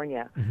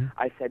California,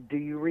 I said, do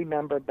you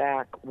remember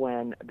back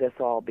when this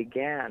all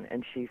began?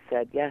 And she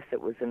said, yes,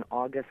 it was in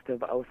August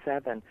of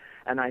 '07.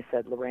 And I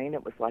said, Lorraine,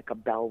 it was like a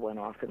bell went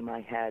off in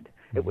my head.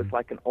 It was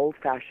like an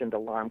old-fashioned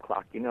alarm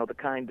clock, the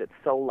kind that's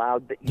so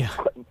loud that you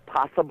couldn't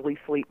possibly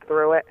sleep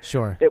through it.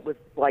 Sure. It was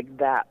like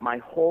that. My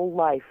whole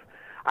life,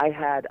 I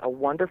had a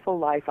wonderful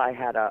life. I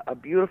had a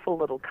beautiful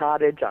little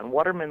cottage on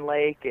Waterman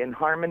Lake in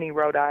Harmony,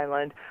 Rhode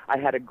Island. I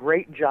had a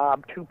great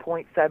job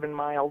 2.7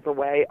 miles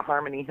away at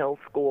Harmony Hill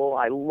School.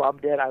 I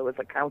loved it. I was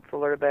a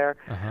counselor there.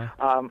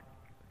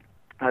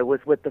 I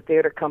was with the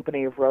Theater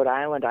Company of Rhode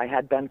Island. I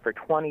had been for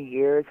 20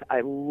 years.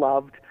 I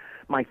loved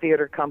my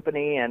theater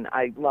company, and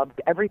I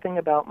loved everything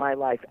about my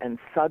life. And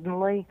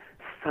suddenly,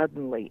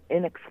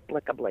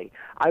 inexplicably,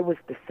 I was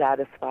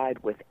dissatisfied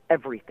with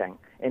everything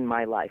in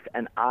my life,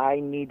 and I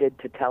needed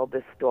to tell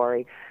this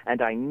story,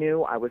 and I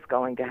knew I was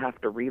going to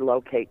have to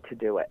relocate to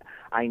do it.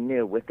 I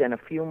knew within a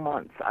few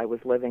months I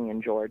was living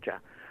in Georgia.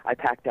 I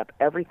packed up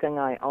everything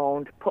I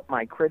owned, put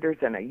my critters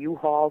in a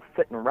U-Haul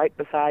sitting right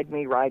beside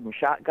me, riding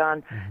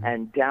shotgun,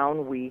 and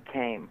down we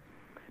came.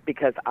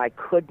 Because I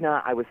could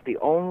not, I was the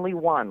only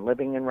one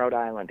living in Rhode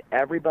Island.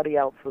 Everybody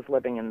else was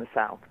living in the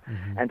South.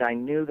 And I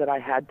knew that I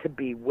had to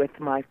be with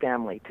my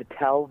family to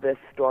tell this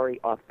story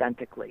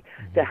authentically,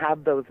 to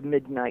have those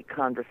midnight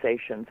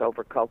conversations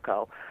over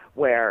cocoa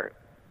where,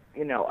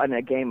 you know, in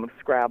a game of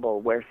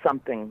Scrabble where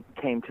something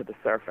came to the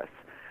surface.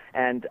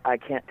 And I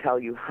can't tell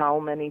you how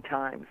many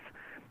times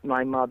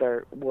my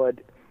mother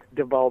would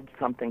divulged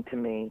something to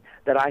me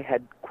that I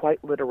had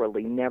quite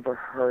literally never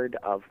heard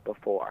of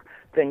before,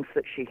 things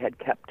that she had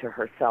kept to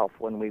herself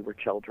when we were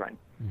children,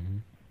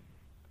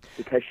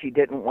 because she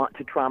didn't want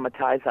to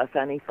traumatize us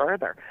any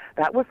further.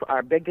 That was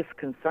our biggest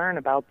concern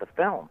about the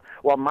film.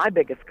 Well, my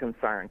biggest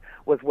concern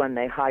was when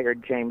they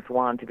hired James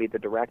Wan to be the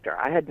director.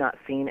 I had not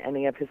seen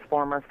any of his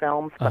former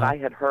films, but I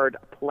had heard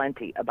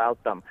plenty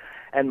about them.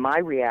 And my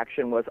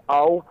reaction was,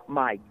 oh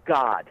my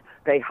God,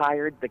 they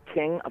hired the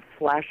king of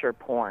slasher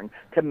porn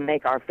to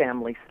make our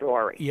family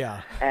story.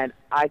 Yeah. And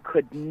I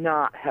could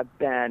not have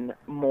been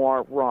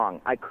more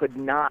wrong. I could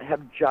not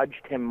have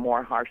judged him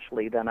more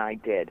harshly than I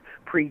did,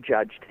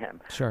 prejudged him.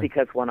 Sure.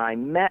 Because when I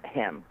met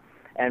him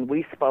and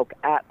we spoke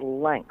at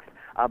length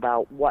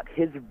about what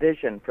his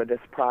vision for this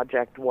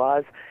project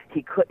was,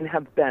 he couldn't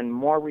have been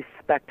more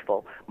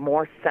respectful,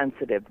 more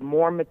sensitive,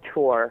 more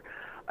mature,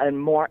 and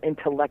more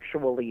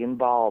intellectually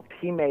involved.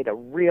 He made a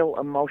real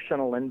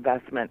emotional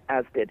investment,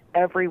 as did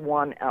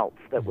everyone else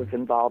that was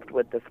involved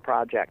with this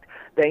project.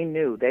 They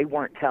knew they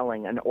weren't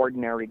telling an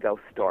ordinary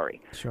ghost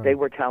story. Sure. They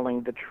were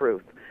telling the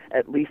truth,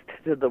 at least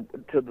to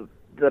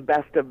the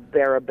best of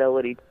their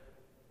ability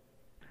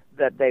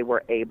that they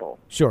were able.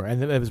 Sure,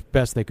 and it was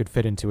best they could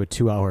fit into a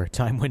 2-hour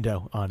time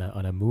window on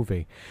a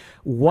movie.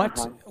 What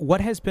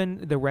has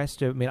been the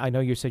rest of? I mean, I know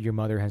you said your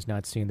mother has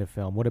not seen the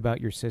film. What about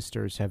your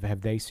sisters?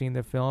 Have they seen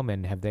the film,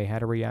 and have they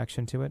had a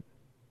reaction to it?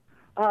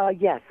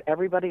 Yes,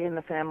 everybody in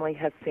the family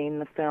has seen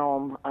the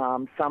film.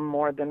 Some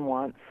more than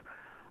once.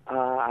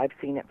 I've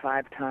seen it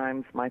 5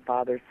 times. My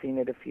father's seen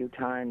it a few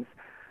times.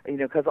 You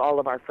know, because all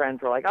of our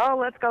friends were like, oh,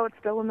 let's go, it's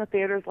still in the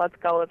theaters, let's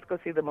go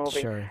see the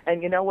movie. Sure.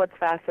 And you know what's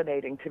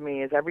fascinating to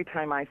me is every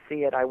time I see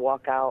it, I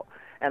walk out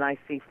and I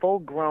see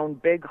full-grown,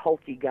 big,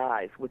 hulky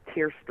guys with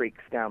tear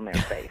streaks down their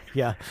face.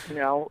 Yeah. You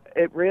know,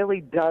 it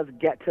really does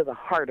get to the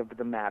heart of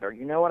the matter.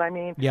 You know what I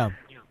mean? Yeah.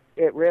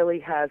 It really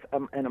has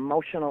an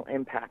emotional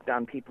impact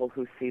on people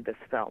who see this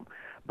film.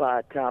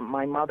 But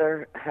my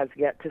mother has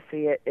yet to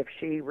see it. If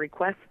she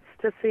requests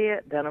to see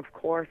it, then of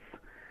course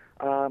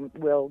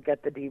we'll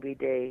get the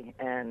DVD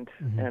and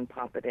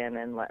pop it in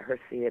and let her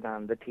see it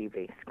on the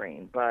TV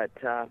screen. But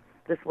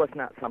this was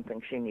not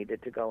something she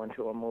needed to go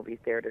into a movie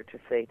theater to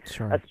see,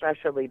 Sure.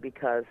 especially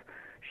because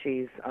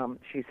she's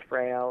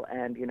frail,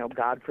 and you know,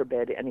 God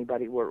forbid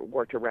anybody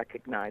were to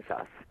recognize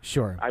us.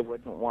 Sure. I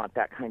wouldn't want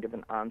that kind of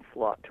an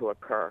onslaught to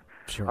occur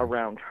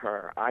around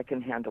her. I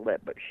can handle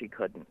it, but she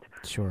couldn't.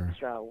 Sure.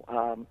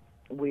 So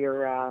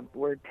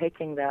we're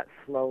taking that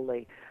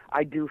slowly.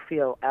 I do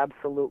feel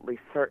absolutely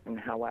certain,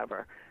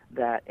 however,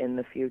 that in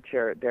the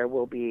future there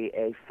will be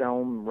a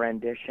film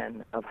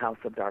rendition of House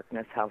of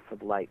Darkness, House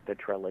of Light, the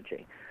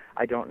trilogy.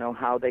 I don't know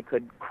how they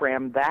could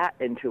cram that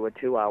into a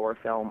 2-hour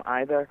film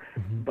either,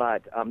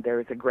 but there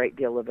is a great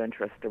deal of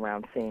interest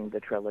around seeing the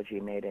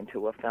trilogy made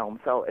into a film.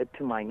 So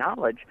to my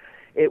knowledge,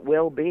 it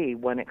will be,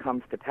 when it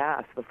comes to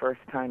pass, the first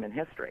time in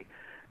history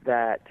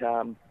that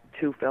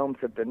 2 films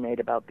have been made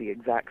about the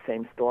exact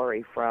same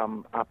story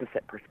from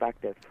opposite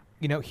perspectives.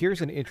 You know, here's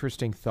an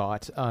interesting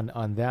thought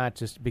on that,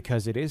 just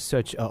because it is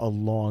such a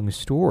long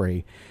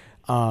story.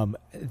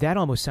 That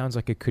almost sounds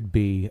like it could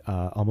be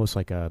almost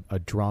like a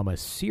drama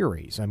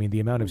series. I mean, the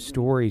amount of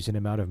stories and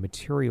amount of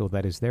material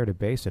that is there to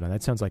base it on,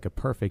 that sounds like a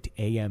perfect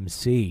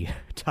AMC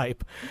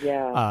type,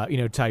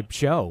 type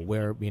show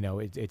where, you know,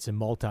 it's a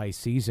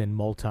multi-season,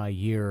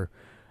 multi-year,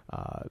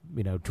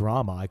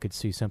 drama. I could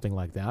see something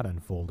like that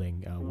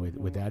unfolding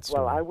with that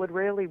story. Well, I would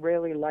really,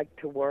 really like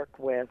to work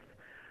with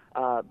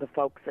the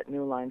folks at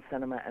New Line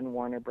Cinema and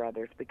Warner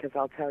Brothers, because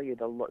I'll tell you,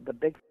 the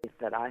big piece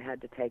that I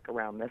had to take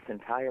around this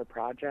entire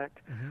project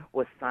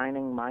was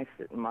signing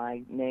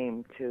my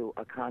name to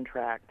a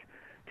contract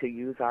to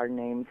use our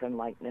names and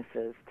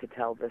likenesses to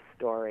tell this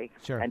story.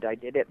 Sure. And I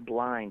did it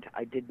blind.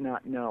 I did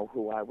not know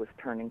who I was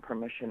turning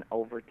permission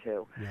over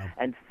to. Yeah.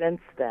 And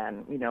since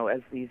then, you know,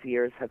 as these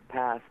years have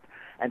passed,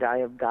 and I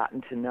have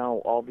gotten to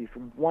know all these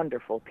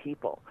wonderful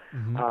people.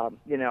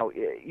 You know,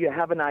 you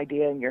have an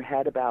idea in your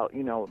head about,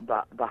 you know,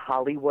 the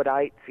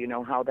Hollywoodites, you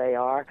know, how they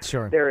are.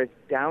 Sure. They're as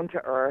down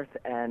to earth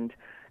and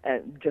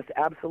and just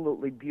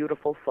absolutely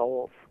beautiful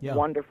souls,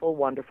 wonderful,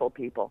 wonderful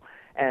people.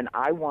 And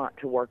I want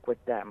to work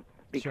with them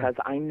because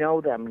I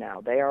know them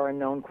now. They are a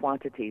known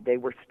quantity. They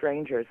were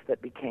strangers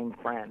that became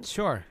friends.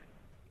 Sure,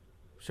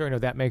 no,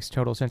 that makes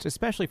total sense,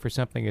 especially for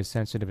something as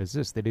sensitive as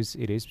this.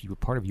 It is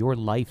part of your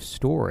life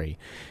story,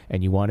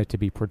 and you want it to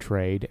be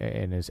portrayed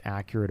in as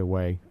accurate a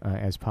way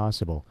as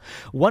possible.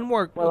 One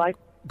more...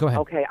 Go ahead.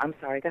 Okay, I'm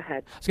sorry. Go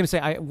ahead. I was going to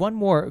say, one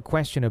more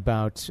question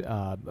about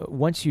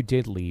once you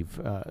did leave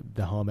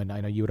the home, and I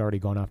know you had already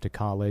gone off to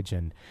college,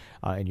 and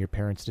your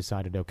parents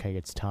decided, okay,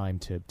 it's time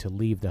to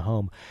leave the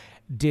home.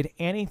 Did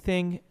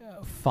anything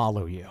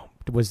follow you?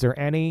 Was there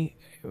any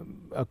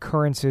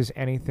occurrences,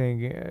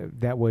 anything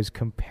that was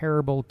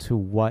comparable to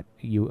what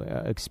you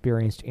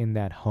experienced in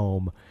that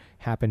home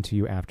happen to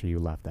you after you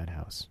left that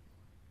house?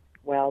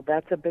 Well,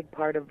 that's a big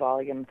part of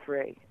Volume 3.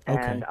 Okay.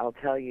 And I'll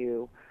tell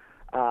you,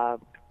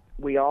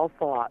 we all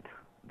thought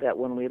that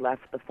when we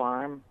left the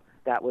farm,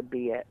 that would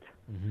be it.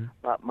 Mm-hmm.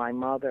 But my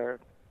mother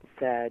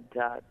said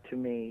to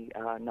me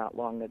not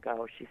long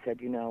ago, she said,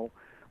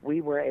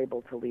 we were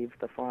able to leave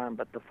the farm,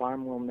 but the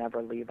farm will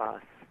never leave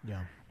us.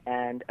 Yeah.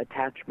 And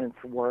attachments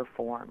were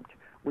formed.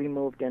 We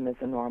moved in as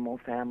a normal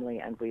family,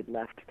 and we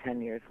left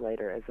 10 years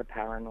later as a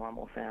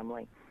paranormal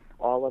family.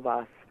 All of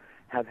us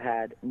have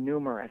had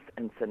numerous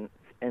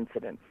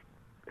incidents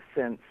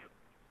since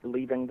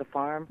leaving the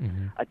farm.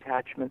 Mm-hmm.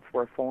 Attachments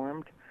were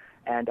formed,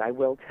 and I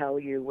will tell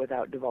you,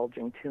 without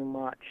divulging too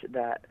much,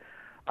 that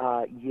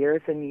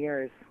years and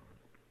years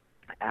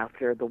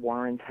after the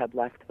Warrens had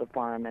left the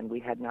farm and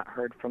we had not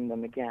heard from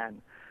them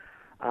again,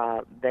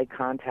 they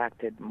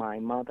contacted my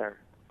mother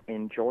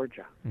in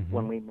Georgia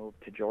when we moved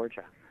to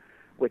Georgia,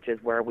 which is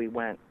where we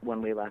went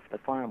when we left the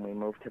farm. We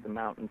moved to the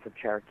mountains of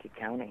Cherokee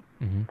County,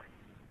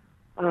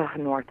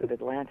 north of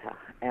Atlanta.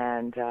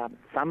 And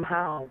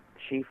somehow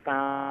she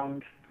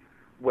found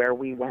where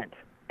we went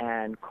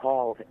and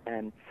called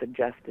and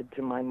suggested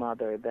to my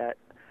mother that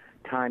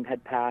time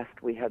had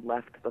passed, we had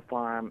left the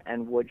farm,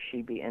 and would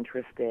she be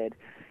interested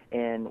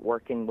in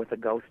working with a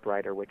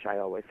ghostwriter, which I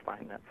always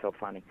find that so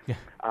funny,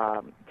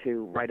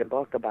 to write a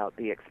book about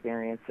the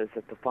experiences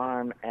at the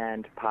farm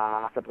and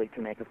possibly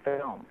to make a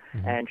film.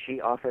 Mm-hmm. And she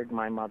offered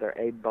my mother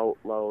a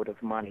boatload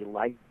of money,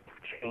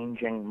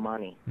 life-changing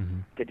money,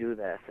 to do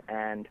this.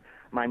 And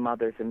my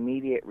mother's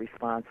immediate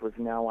response was,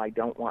 no, I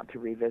don't want to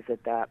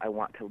revisit that. I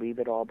want to leave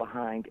it all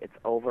behind. It's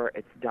over.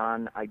 It's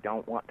done. I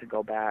don't want to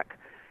go back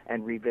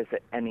and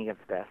revisit any of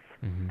this.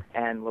 Mm-hmm.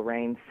 And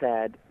Lorraine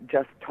said,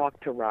 just talk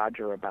to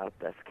Roger about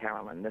this,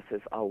 Carolyn. This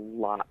is a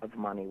lot of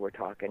money we're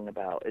talking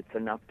about. It's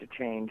enough to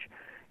change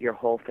your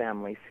whole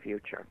family's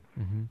future.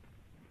 Mm-hmm.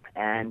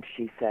 And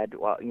she said,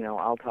 well,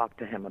 I'll talk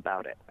to him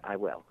about it. I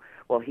will.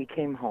 Well, he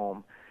came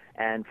home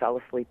and fell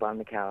asleep on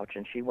the couch,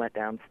 and she went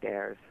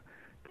downstairs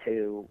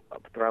to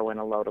throw in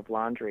a load of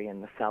laundry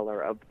in the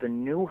cellar of the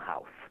new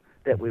house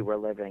that we were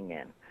living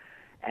in.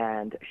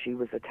 And she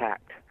was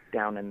attacked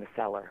down in the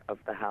cellar of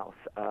the house.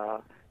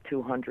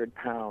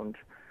 200-pound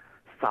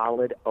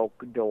solid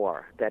oak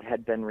door that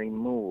had been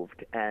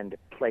removed and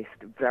placed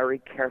very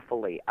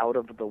carefully out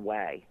of the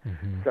way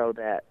so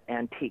that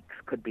antiques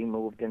could be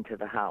moved into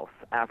the house.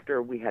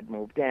 After we had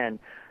moved in,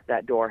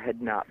 that door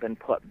had not been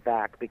put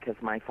back because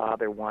my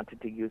father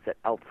wanted to use it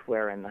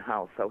elsewhere in the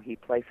house. So he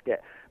placed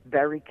it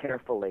very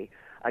carefully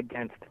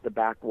against the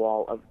back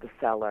wall of the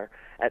cellar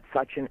at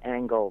such an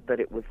angle that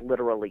it was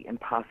literally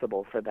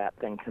impossible for that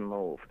thing to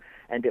move.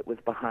 And it was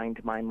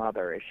behind my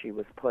mother as she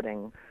was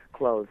putting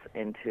clothes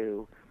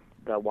into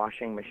the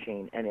washing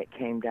machine, and it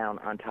came down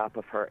on top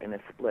of her in a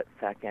split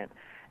second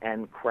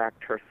and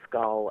cracked her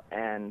skull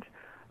and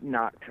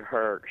knocked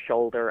her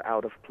shoulder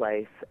out of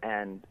place,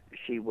 and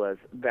she was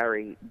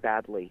very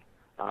badly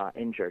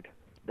injured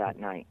that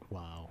night.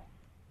 Wow.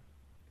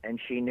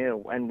 And she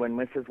knew. And when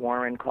Mrs.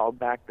 Warren called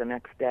back the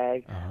next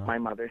day, my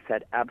mother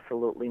said,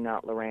 absolutely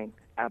not, Lorraine,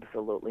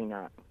 absolutely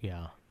not.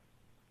 Yeah.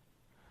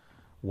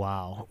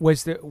 Wow.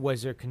 Was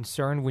there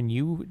concern when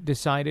you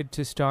decided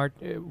to start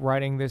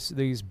writing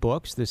these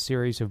books, this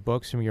series of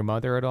books from your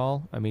mother at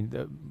all? I mean,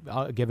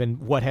 given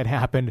what had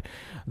happened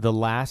the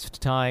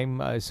last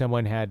time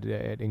someone had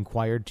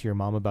inquired to your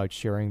mom about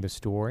sharing the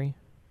story?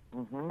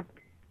 Mm-hmm.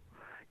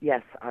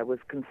 Yes, I was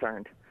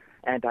concerned,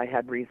 and I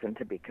had reason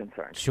to be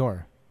concerned.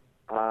 Sure.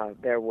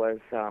 There was,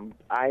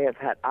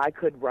 I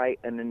could write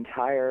an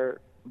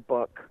entire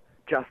book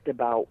just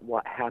about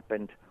what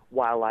happened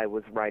while I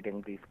was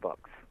writing these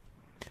books.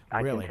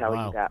 Really? I can tell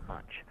Wow. you that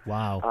much.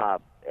 Wow.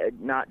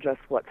 Not just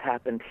what's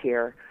happened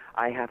here.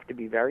 I have to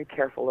be very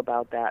careful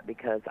about that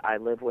because I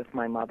live with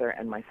my mother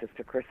and my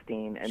sister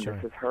Christine, and Sure.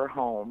 this is her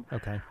home.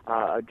 Okay.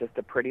 Just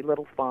a pretty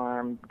little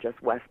farm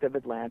just west of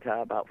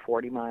Atlanta, about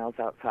 40 miles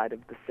outside of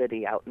the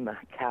city, out in the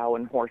cow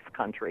and horse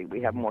country.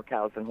 We have more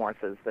cows and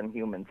horses than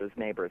humans as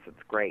neighbors.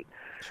 It's great.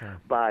 Sure.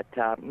 But,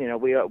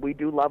 we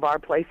do love our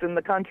place in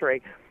the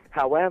country.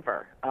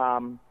 However,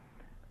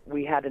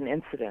 we had an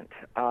incident.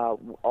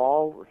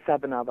 All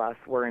 7 of us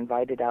were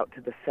invited out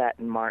to the set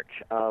in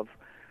March of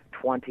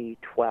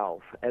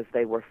 2012 as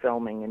they were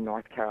filming in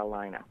North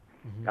Carolina,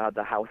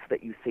 the house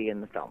that you see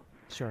in the film.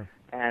 Sure.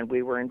 and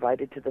we were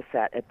invited to the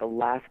set. At the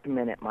last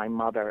minute, my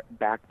mother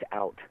backed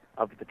out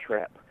of the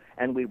trip,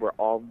 and we were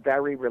all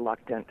very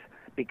reluctant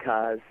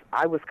because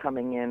I was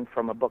coming in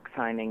from a book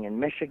signing in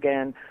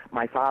Michigan.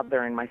 My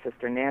father and my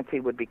sister Nancy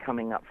would be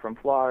coming up from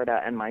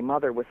Florida, and my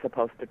mother was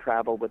supposed to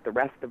travel with the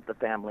rest of the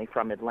family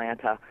from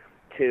Atlanta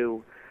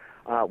to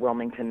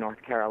Wilmington,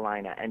 North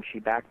Carolina, and she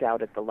backed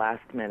out at the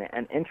last minute.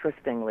 And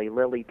interestingly,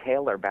 Lily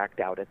Taylor backed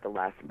out at the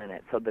last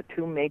minute. So the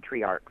two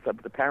matriarchs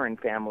of the Perrin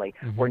family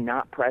were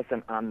not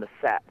present on the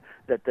set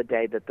the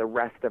day that the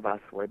rest of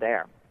us were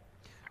there.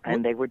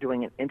 And they were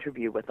doing an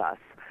interview with us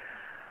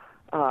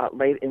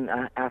late in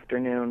the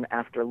afternoon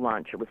after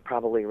lunch. It was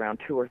probably around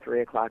 2 or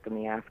 3 o'clock in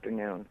the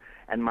afternoon.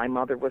 And my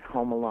mother was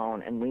home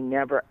alone, and we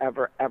never,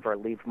 ever, ever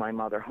leave my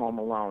mother home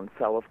alone.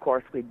 So, of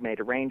course, we'd made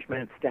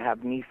arrangements to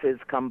have nieces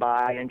come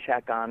by and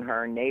check on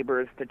her,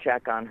 neighbors to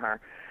check on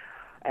her.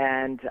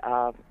 And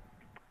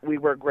we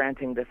were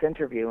granting this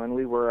interview, and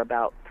we were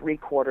about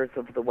 3/4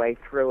 of the way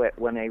through it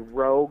when a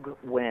rogue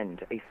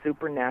wind, a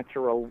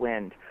supernatural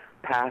wind,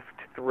 passed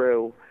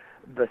through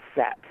the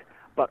set,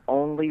 but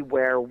only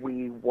where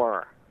we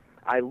were.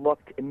 I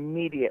looked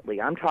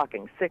immediately. I'm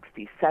talking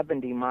 60,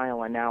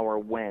 70-mile-an-hour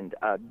wind,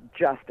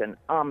 just an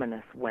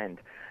ominous wind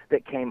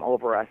that came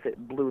over us.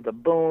 It blew the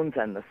booms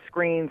and the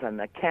screens and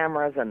the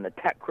cameras, and the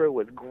tech crew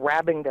was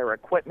grabbing their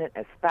equipment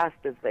as fast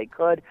as they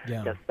could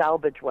to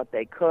salvage what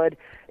they could.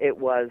 It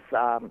was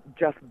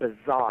just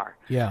bizarre.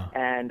 Yeah.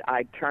 And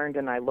I turned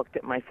and I looked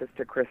at my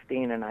sister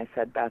Christine, and I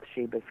said,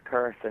 Bathsheba's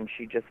curse, and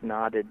she just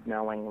nodded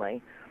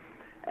knowingly.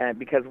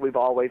 Because we've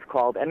always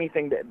called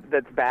anything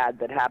that's bad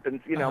that happens,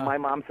 my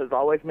mom says,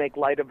 always make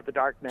light of the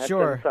darkness.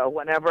 Sure. And so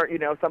whenever,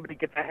 somebody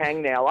gets a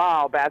hangnail,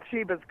 oh,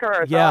 Bathsheba's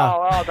curse.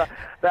 Yeah.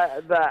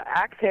 The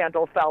axe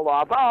handle fell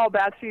off. Oh,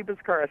 Bathsheba's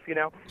curse,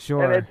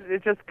 Sure. And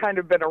it's just kind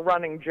of been a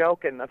running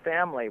joke in the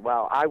family.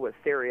 Well, I was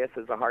serious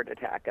as a heart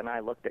attack, and I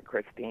looked at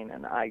Christine,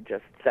 and I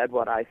just said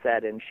what I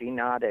said, and she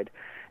nodded.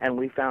 And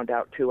we found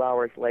out 2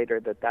 hours later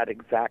that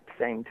exact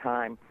same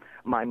time,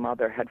 my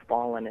mother had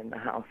fallen in the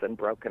house and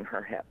broken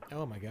her hip.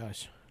 Oh, my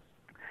gosh.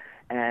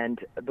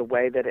 And the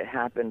way that it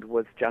happened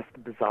was just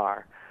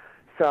bizarre.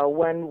 So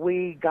when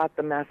we got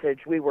the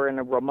message, we were in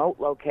a remote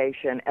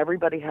location.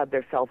 Everybody had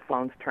their cell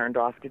phones turned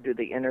off to do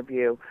the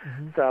interview.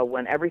 So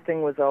when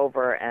everything was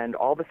over and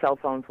all the cell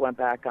phones went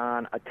back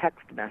on, a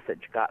text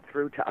message got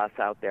through to us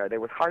out there. There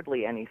was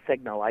hardly any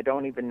signal. I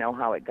don't even know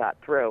how it got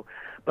through.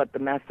 But the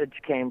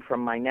message came from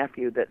my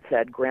nephew that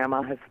said,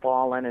 Grandma has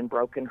fallen and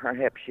broken her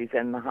hip. She's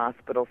in the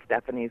hospital.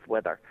 Stephanie's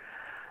with her.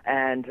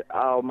 And,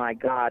 oh, my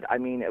God, I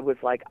mean, it was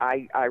like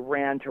I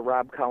ran to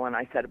Rob Cohen.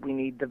 I said, we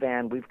need the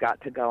van. We've got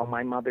to go.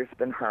 My mother's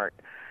been hurt.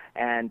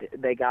 And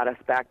they got us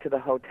back to the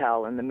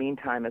hotel. In the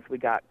meantime, as we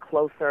got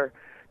closer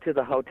to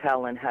the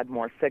hotel and had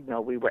more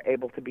signal, we were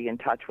able to be in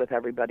touch with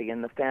everybody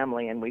in the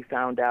family, and we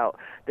found out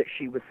that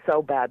she was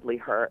so badly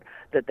hurt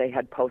that they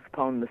had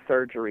postponed the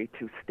surgery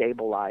to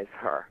stabilize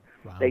her.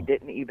 Wow. They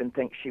didn't even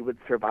think she would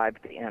survive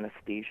the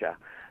anesthesia.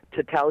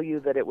 To tell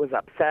you that it was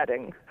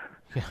upsetting...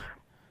 Yeah.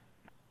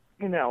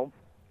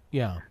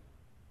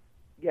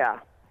 Yeah.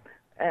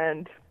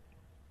 And,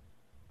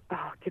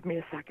 give me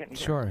a second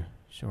here.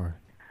 Sure.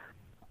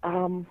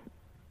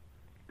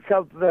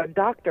 So the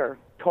doctor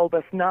told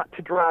us not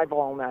to drive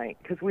all night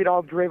because we'd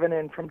all driven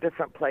in from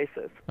different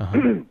places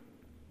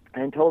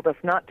and told us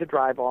not to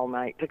drive all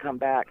night to come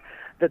back,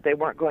 that they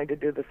weren't going to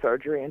do the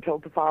surgery until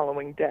the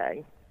following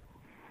day.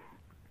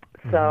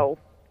 So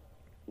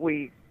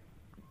we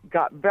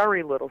got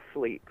very little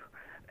sleep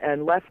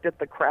and left at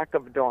the crack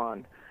of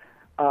dawn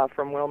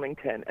from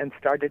Wilmington and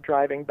started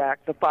driving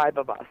back. The 5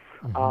 of us,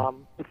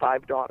 the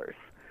 5 daughters,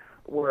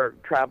 were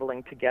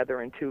traveling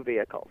together in 2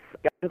 vehicles.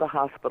 Got to the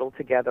hospital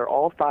together,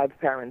 all 5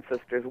 parent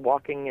sisters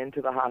walking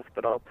into the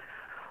hospital,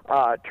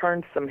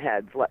 turned some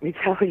heads, let me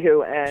tell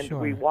you, and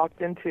we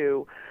walked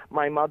into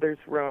my mother's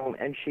room,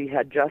 and she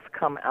had just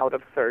come out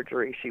of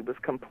surgery. She was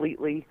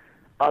completely,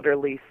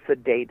 utterly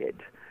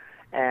sedated.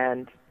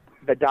 And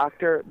the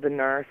doctor, the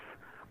nurse,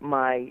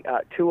 my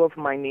 2 of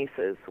my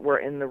nieces were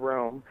in the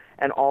room,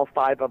 and all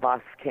 5 of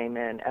us came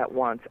in at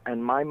once,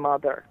 and my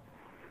mother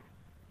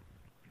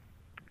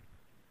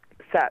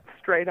sat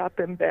straight up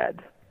in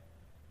bed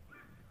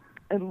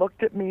and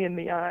looked at me in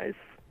the eyes,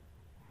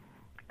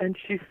 and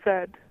she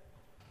said,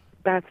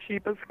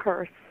 Bathsheba's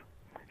curse.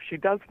 She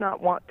does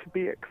not want to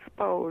be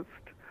exposed.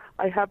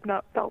 I have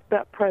not felt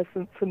that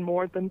presence in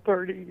more than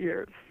 30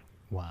 years.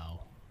 Wow.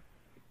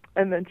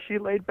 And then she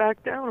laid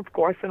back down, of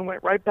course, and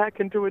went right back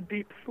into a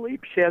deep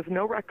sleep. She has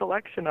no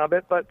recollection of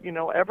it, but,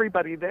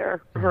 everybody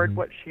there heard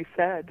what she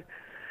said.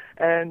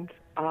 And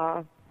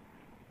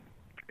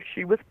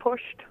she was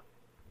pushed.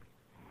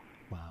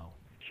 Wow.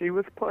 She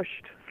was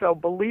pushed. So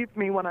believe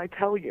me when I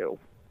tell you,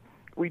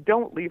 we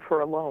don't leave her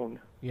alone.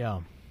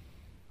 Yeah.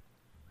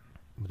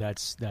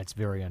 That's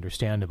very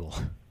understandable.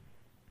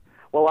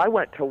 Well, I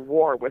went to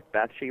war with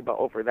Bathsheba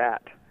over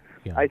that.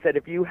 Yeah. I said,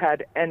 if you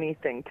had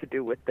anything to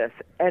do with this,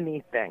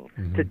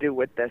 to do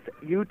with this,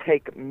 you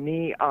take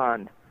me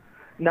on,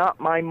 not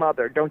my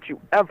mother. Don't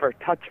you ever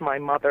touch my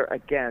mother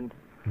again.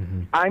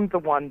 I'm the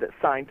one that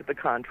signed the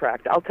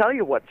contract. I'll tell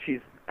you what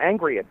she's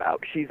angry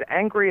about. She's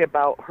angry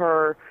about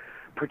her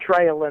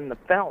portrayal in the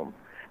film,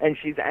 and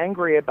she's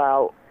angry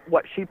about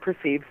what she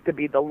perceives to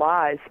be the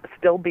lies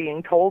still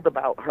being told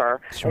about her,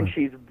 and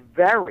she's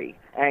very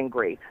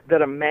angry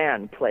that a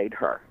man played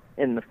her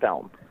in the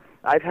film.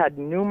 I've had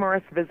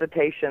numerous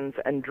visitations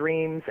and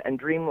dreams and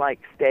dreamlike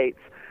states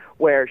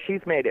where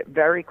she's made it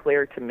very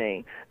clear to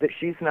me that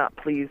she's not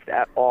pleased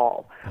at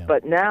all. Yeah.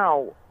 But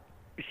now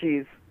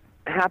she's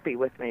happy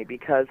with me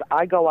because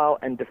I go out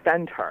and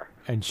defend her.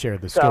 And share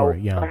the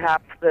story, so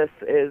perhaps this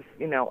is,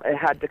 it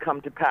had to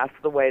come to pass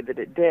the way that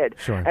it did.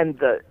 Sure. And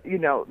the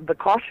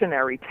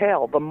cautionary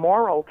tale, the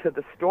moral to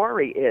the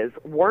story is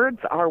words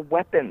are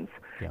weapons.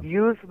 Yeah.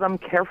 Use them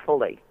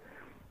carefully.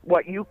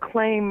 What you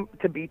claim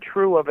to be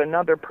true of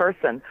another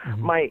person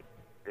might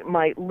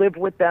live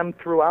with them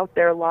throughout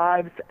their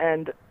lives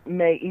and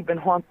may even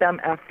haunt them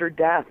after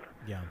death.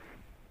 Yeah.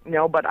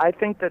 But I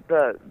think that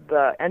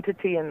the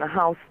entity in the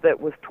house that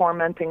was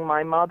tormenting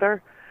my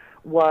mother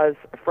was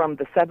from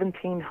the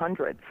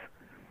 1700s,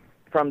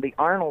 from the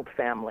Arnold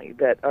family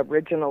that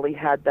originally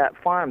had that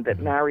farm, that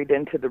married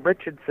into the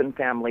Richardson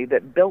family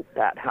that built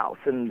that house.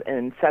 In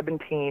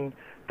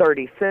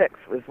 1736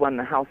 was when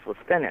the house was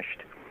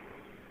finished.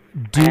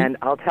 And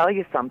I'll tell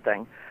you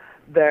something,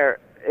 there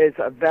is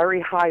a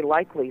very high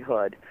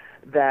likelihood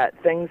that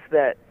things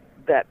that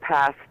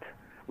passed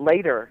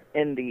later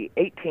in the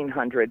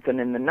 1800s and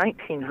in the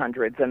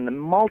 1900s and the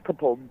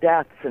multiple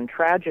deaths and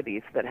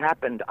tragedies that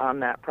happened on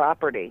that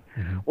property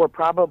were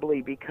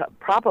probably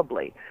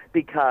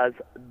because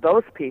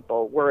those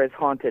people were as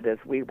haunted as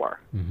we were.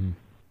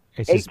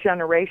 8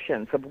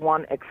 generations of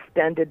one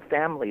extended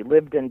family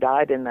lived and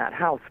died in that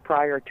house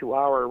prior to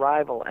our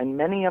arrival, and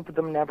many of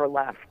them never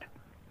left.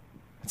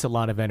 It's a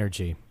lot of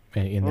energy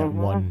in that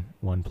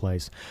one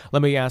place.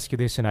 Let me ask you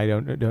this, and I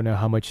don't know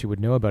how much you would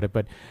know about it,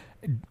 but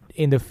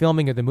in the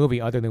filming of the movie,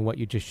 other than what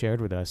you just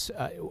shared with us,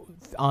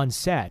 on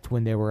set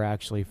when they were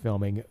actually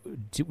filming,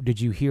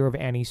 did you hear of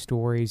any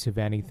stories of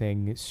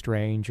anything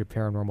strange or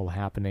paranormal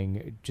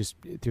happening just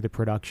through the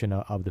production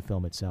of the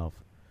film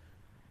itself?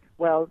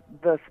 Well,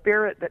 the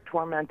spirit that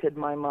tormented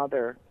my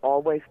mother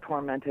always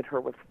tormented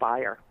her with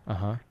fire.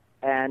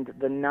 And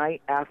the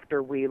night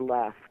after we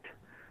left,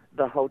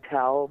 the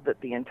hotel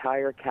that the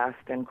entire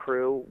cast and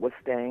crew was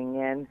staying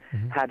in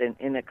had an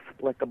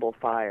inexplicable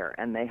fire,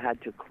 and they had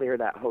to clear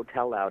that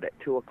hotel out at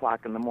 2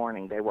 o'clock in the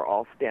morning. They were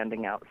all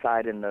standing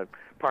outside in the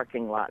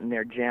parking lot in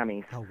their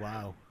jammies. Oh,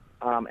 wow.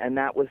 And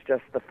that was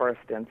just the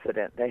first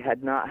incident. They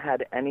had not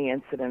had any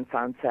incidents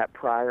on set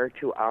prior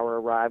to our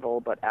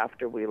arrival, but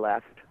after we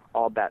left,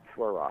 all bets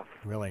were off.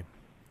 Really?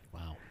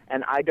 Wow.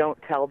 And I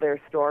don't tell their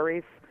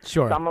stories.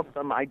 Sure. Some of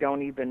them I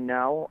don't even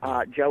know.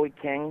 Joey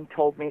King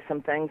told me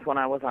some things when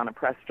I was on a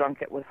press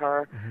junket with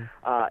her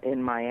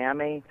in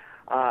Miami.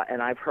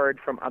 And I've heard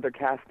from other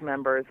cast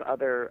members,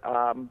 other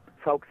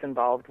folks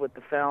involved with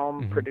the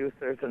film,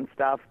 producers and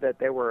stuff, that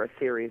there were a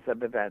series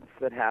of events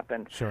that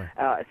happened. Sure.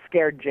 It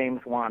scared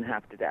James Wan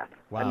half to death.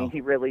 Wow. I mean,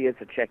 he really is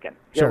a chicken.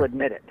 Sure. He'll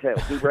admit it, too.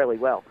 He really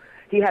will.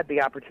 He had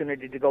the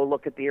opportunity to go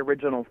look at the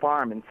original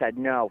farm and said,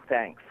 no,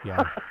 thanks.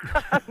 Yeah.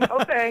 No,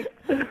 thanks.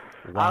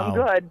 Wow. I'm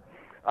good.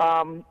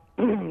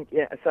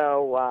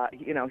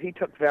 He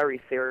took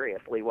very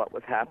seriously what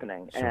was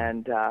happening. Sure.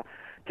 And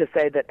to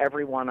say that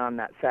everyone on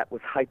that set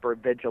was hyper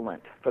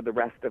vigilant for the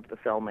rest of the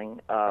filming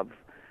of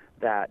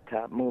that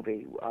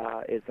movie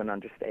is an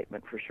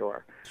understatement for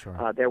sure.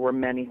 Sure. There were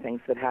many things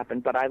that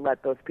happened, but I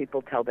let those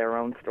people tell their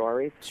own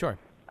stories. Sure.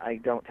 I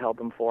don't tell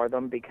them for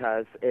them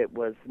because it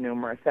was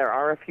numerous. There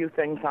are a few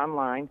things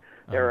online.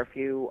 There are a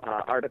few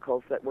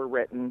articles that were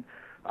written,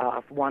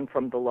 one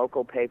from the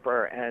local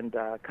paper and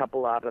a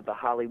couple out of the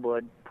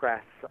Hollywood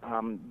press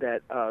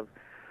that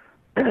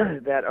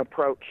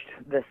approached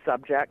this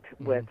subject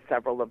with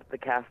several of the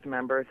cast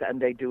members, and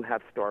they do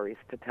have stories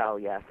to tell,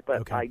 yes,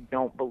 but I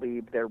don't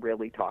believe they're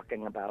really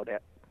talking about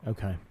it.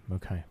 Okay.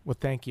 Well,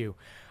 thank you.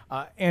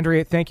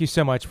 Andrea, thank you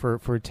so much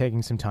for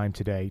taking some time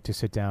today to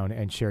sit down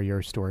and share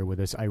your story with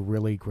us. I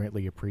really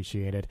greatly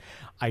appreciate it.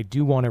 I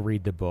do want to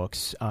read the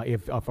books.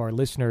 If our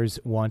listeners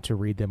want to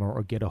read them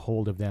or get a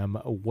hold of them,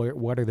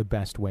 what are the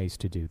best ways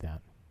to do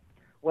that?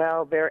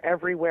 Well, they're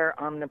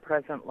everywhere,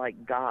 omnipresent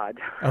like God.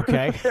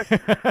 Okay.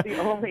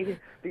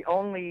 the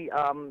only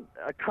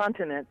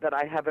continent that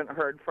I haven't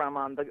heard from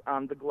on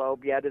the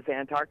globe yet is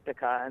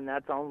Antarctica, and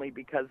that's only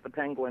because the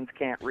penguins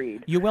can't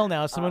read. You will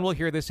now. Someone will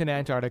hear this in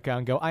Antarctica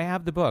and go, "I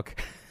have the book."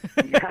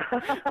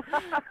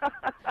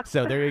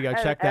 So there you go.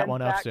 Check that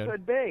one off soon. That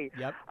could be.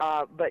 Yep.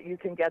 But you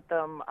can get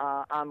them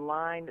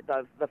online.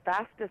 The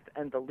fastest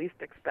and the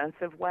least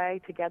expensive way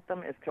to get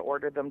them is to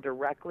order them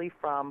directly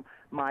from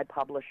my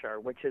publisher,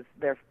 which is,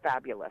 they're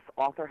fabulous,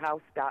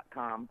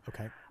 authorhouse.com.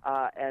 Okay.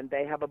 And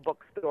they have a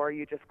bookstore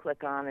you just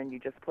click on, and you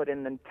just put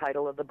in the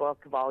title of the book.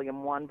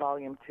 Volume 1,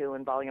 Volume 2,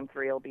 and Volume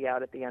 3 will be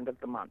out at the end of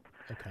the month.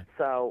 Okay.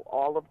 So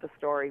all of the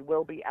story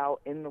will be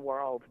out in the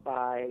world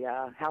by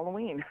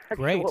Halloween.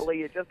 Great.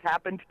 Actually, it just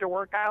happened to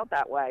work out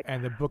that way.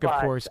 And the book,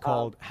 of course,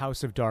 called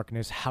House of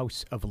Darkness,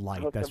 House of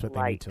Light. House That's of what they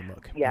Light. need to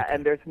look. Yeah, Okay.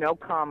 and there's no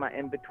comma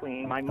in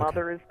between. My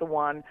mother is the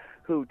one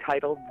who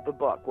titled the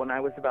book when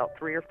I was about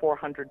 300 or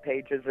 400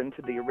 pages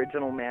into the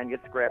original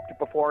manuscript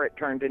before it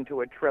turned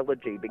into a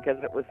trilogy because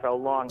it was so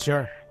long.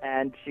 Sure.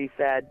 And she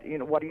said,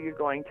 what are you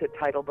going to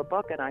title the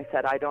book? And I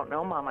said, I don't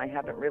know, Mom. I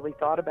haven't really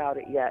thought about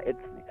it yet.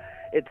 It's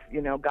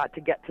got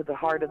to get to the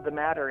heart of the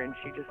matter. And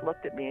she just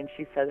looked at me and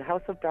she said,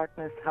 House of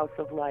Darkness, House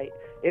of Light.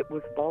 It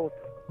was both.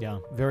 Yeah,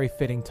 very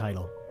fitting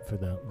title for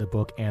the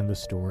book and the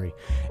story.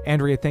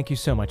 Andrea, thank you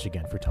so much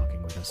again for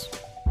talking with us.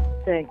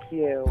 Thank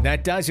you.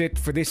 That does it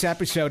for this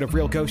episode of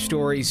Real Ghost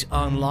Stories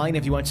Online.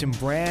 If you want some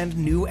brand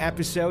new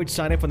episodes,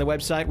 sign up on the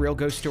website,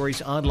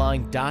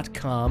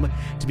 realghoststoriesonline.com,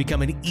 to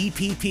become an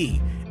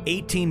EPP.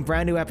 18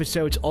 brand new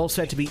episodes, all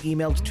set to be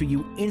emailed to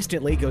you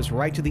instantly. Goes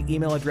right to the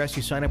email address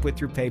you sign up with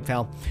through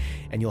PayPal,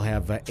 and you'll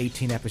have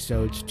 18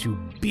 episodes to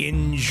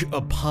binge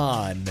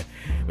upon.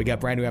 We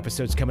got brand new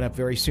episodes coming up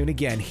very soon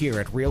again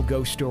here at Real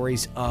Ghost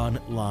Stories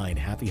Online.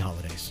 Happy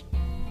holidays.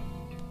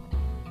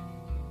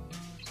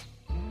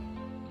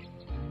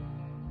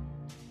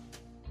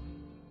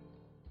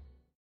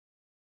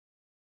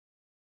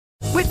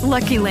 With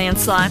Lucky Land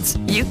Slots,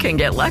 you can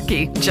get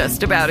lucky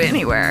just about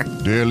anywhere.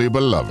 Dearly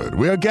beloved,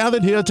 we are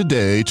gathered here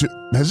today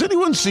to... Has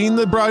anyone seen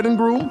the bride and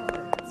groom?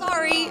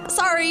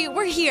 Sorry,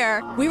 we're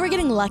here. We were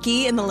getting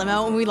lucky in the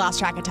limo and we lost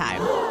track of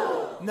time.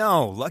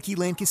 No, Lucky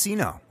Land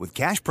Casino, with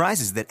cash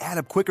prizes that add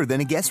up quicker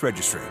than a guest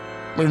registry.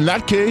 In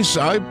that case,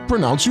 I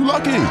pronounce you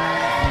lucky.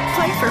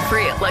 Play for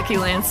free at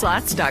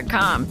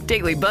LuckyLandSlots.com.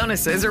 Daily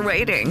bonuses are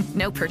waiting.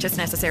 No purchase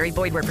necessary.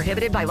 Void where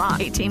prohibited by law.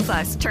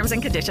 18+. Terms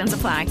and conditions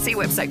apply. See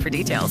website for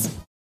details.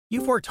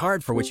 You've worked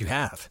hard for what you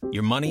have.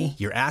 Your money,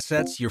 your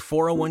assets, your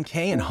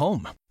 401k, and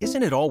home.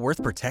 Isn't it all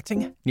worth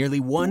protecting? Nearly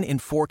 1 in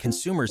 4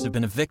 consumers have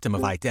been a victim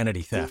of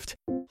identity theft.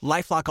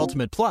 LifeLock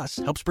Ultimate Plus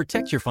helps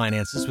protect your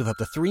finances with up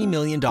to $3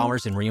 million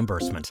in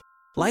reimbursement.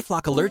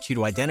 LifeLock alerts you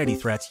to identity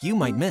threats you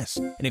might miss.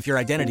 And if your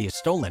identity is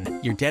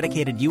stolen, your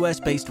dedicated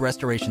U.S.-based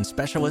restoration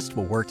specialist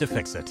will work to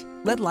fix it.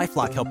 Let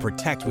LifeLock help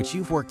protect what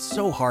you've worked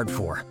so hard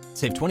for.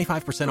 Save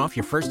 25% off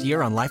your first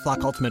year on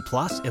LifeLock Ultimate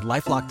Plus at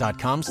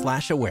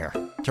LifeLock.com/aware.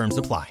 Terms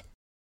apply.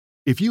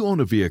 If you own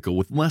a vehicle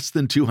with less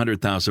than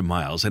 200,000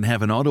 miles and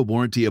have an auto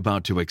warranty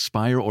about to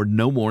expire or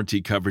no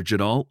warranty coverage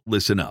at all,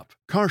 listen up.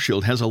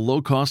 CarShield has a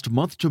low-cost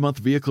month-to-month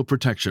vehicle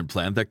protection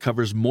plan that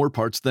covers more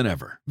parts than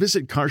ever.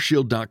 Visit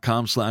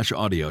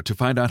carshield.com/audio to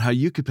find out how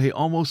you could pay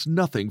almost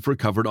nothing for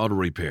covered auto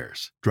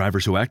repairs.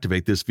 Drivers who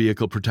activate this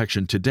vehicle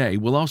protection today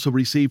will also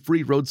receive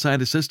free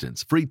roadside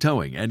assistance, free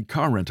towing, and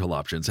car rental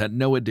options at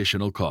no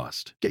additional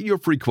cost. Get your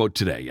free quote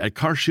today at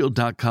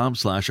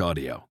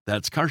carshield.com/audio.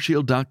 That's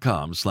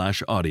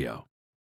carshield.com/audio.